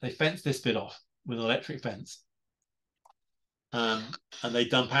 They fence this bit off with an electric fence. And they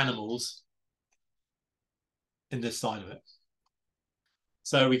dump animals in this side of it.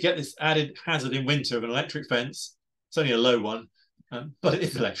 So we get this added hazard in winter of an electric fence. It's only a low one, but it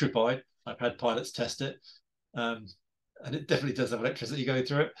is electrified. I've had pilots test it. And it definitely does have electricity going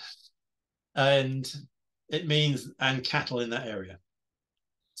through it. And it means, and cattle in that area.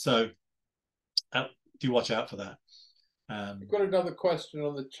 So do watch out for that. We've got another question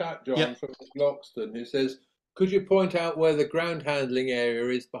on the chat, John, Yep. from Loxton, who says, could you point out where the ground handling area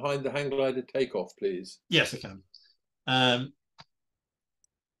is behind the hang glider takeoff, please? Yes, I can.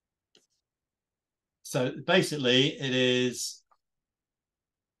 So basically it is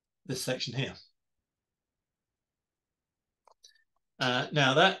this section here.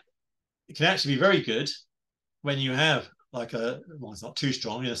 Now that it can actually be very good when you have like it's not too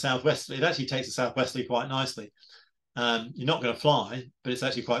strong in a southwesterly. It actually takes a southwesterly quite nicely. You're not going to fly, but it's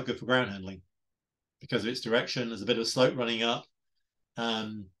actually quite good for ground handling because of its direction. There's a bit of a slope running up.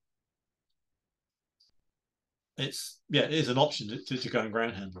 It is an option to go and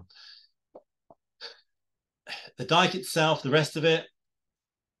ground handle. The dike itself, the rest of it,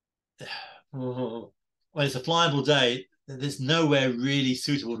 when it's a flyable day, there's nowhere really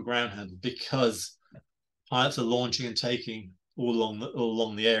suitable to ground handle because pilots are launching and taking all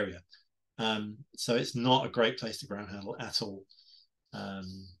along the area. So it's not a great place to ground handle at all.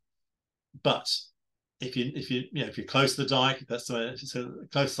 But if you're close to the dike, if it's a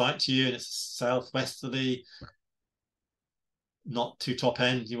close site to you and it's southwesterly, not too top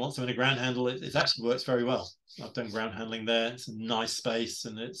end, you want something to ground handle, it actually works very well. I've done ground handling there. It's a nice space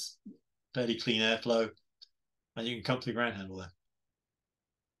and it's fairly clean airflow. and you can come to the ground handle there.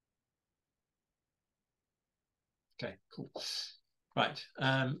 Okay, cool. Right,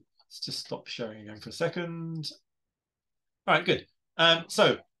 let's just stop sharing again for a second. All right, good.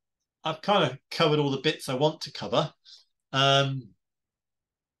 So I've kind of covered all the bits I want to cover.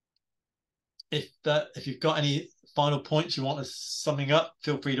 If you've got any final points you want us summing up,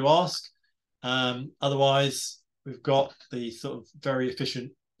 feel free to ask. Otherwise, we've got the sort of very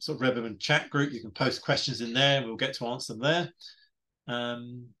efficient sort of Reverend chat group. You can post questions in there and we'll get to answer them there.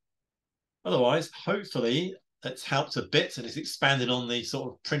 Otherwise, hopefully it's helped a bit and it's expanded on the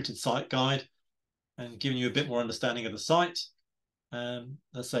sort of printed site guide and given you a bit more understanding of the site.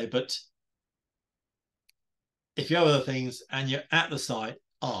 Let's say, but if you have other things and you're at the site,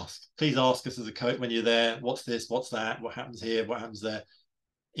 ask. Please ask us as a coach when you're there. What's this? What's that? What happens here? What happens there?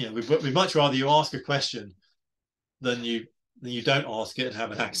 You know, we'd much rather you ask a question than you don't ask it and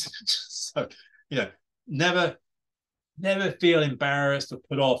have an accident. So, you know, never feel embarrassed or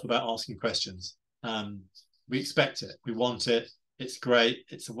put off about asking questions. We expect it. We want it. It's great.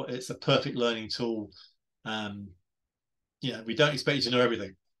 It's a perfect learning tool. You know, we don't expect you to know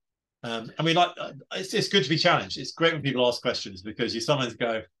everything. I mean, like, it's good to be challenged. It's great when people ask questions because you sometimes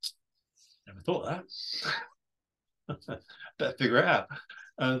go, never thought of that. Better figure it out.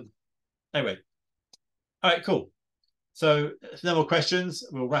 Anyway, all right, cool. So if no more questions,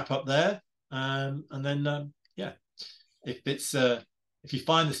 we'll wrap up there. And then, yeah, if you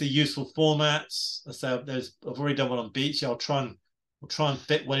find this a useful format, let's say I've already done one on beach. We'll try and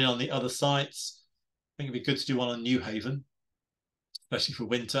fit one in on the other sites. I think it'd be good to do one on New Haven, especially for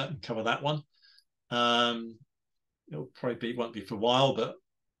winter, and cover that one. It'll probably won't be for a while, but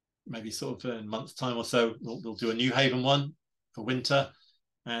maybe sort of in a month's time or so, we'll do a New Haven one for winter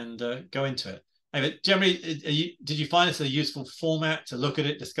and go into it. Anyway, generally, did you find this a useful format to look at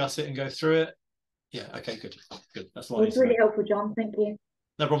it, discuss it, and go through it? Yeah, okay, good. That's what It's really helpful, John. Thank you.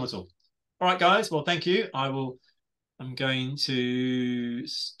 No problem at all. All right, guys. Well, thank you. I'm going to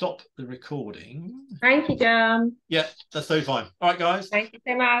stop the recording. Thank you, John. Yeah, that's totally fine. All right, guys. Thank you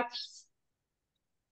so much.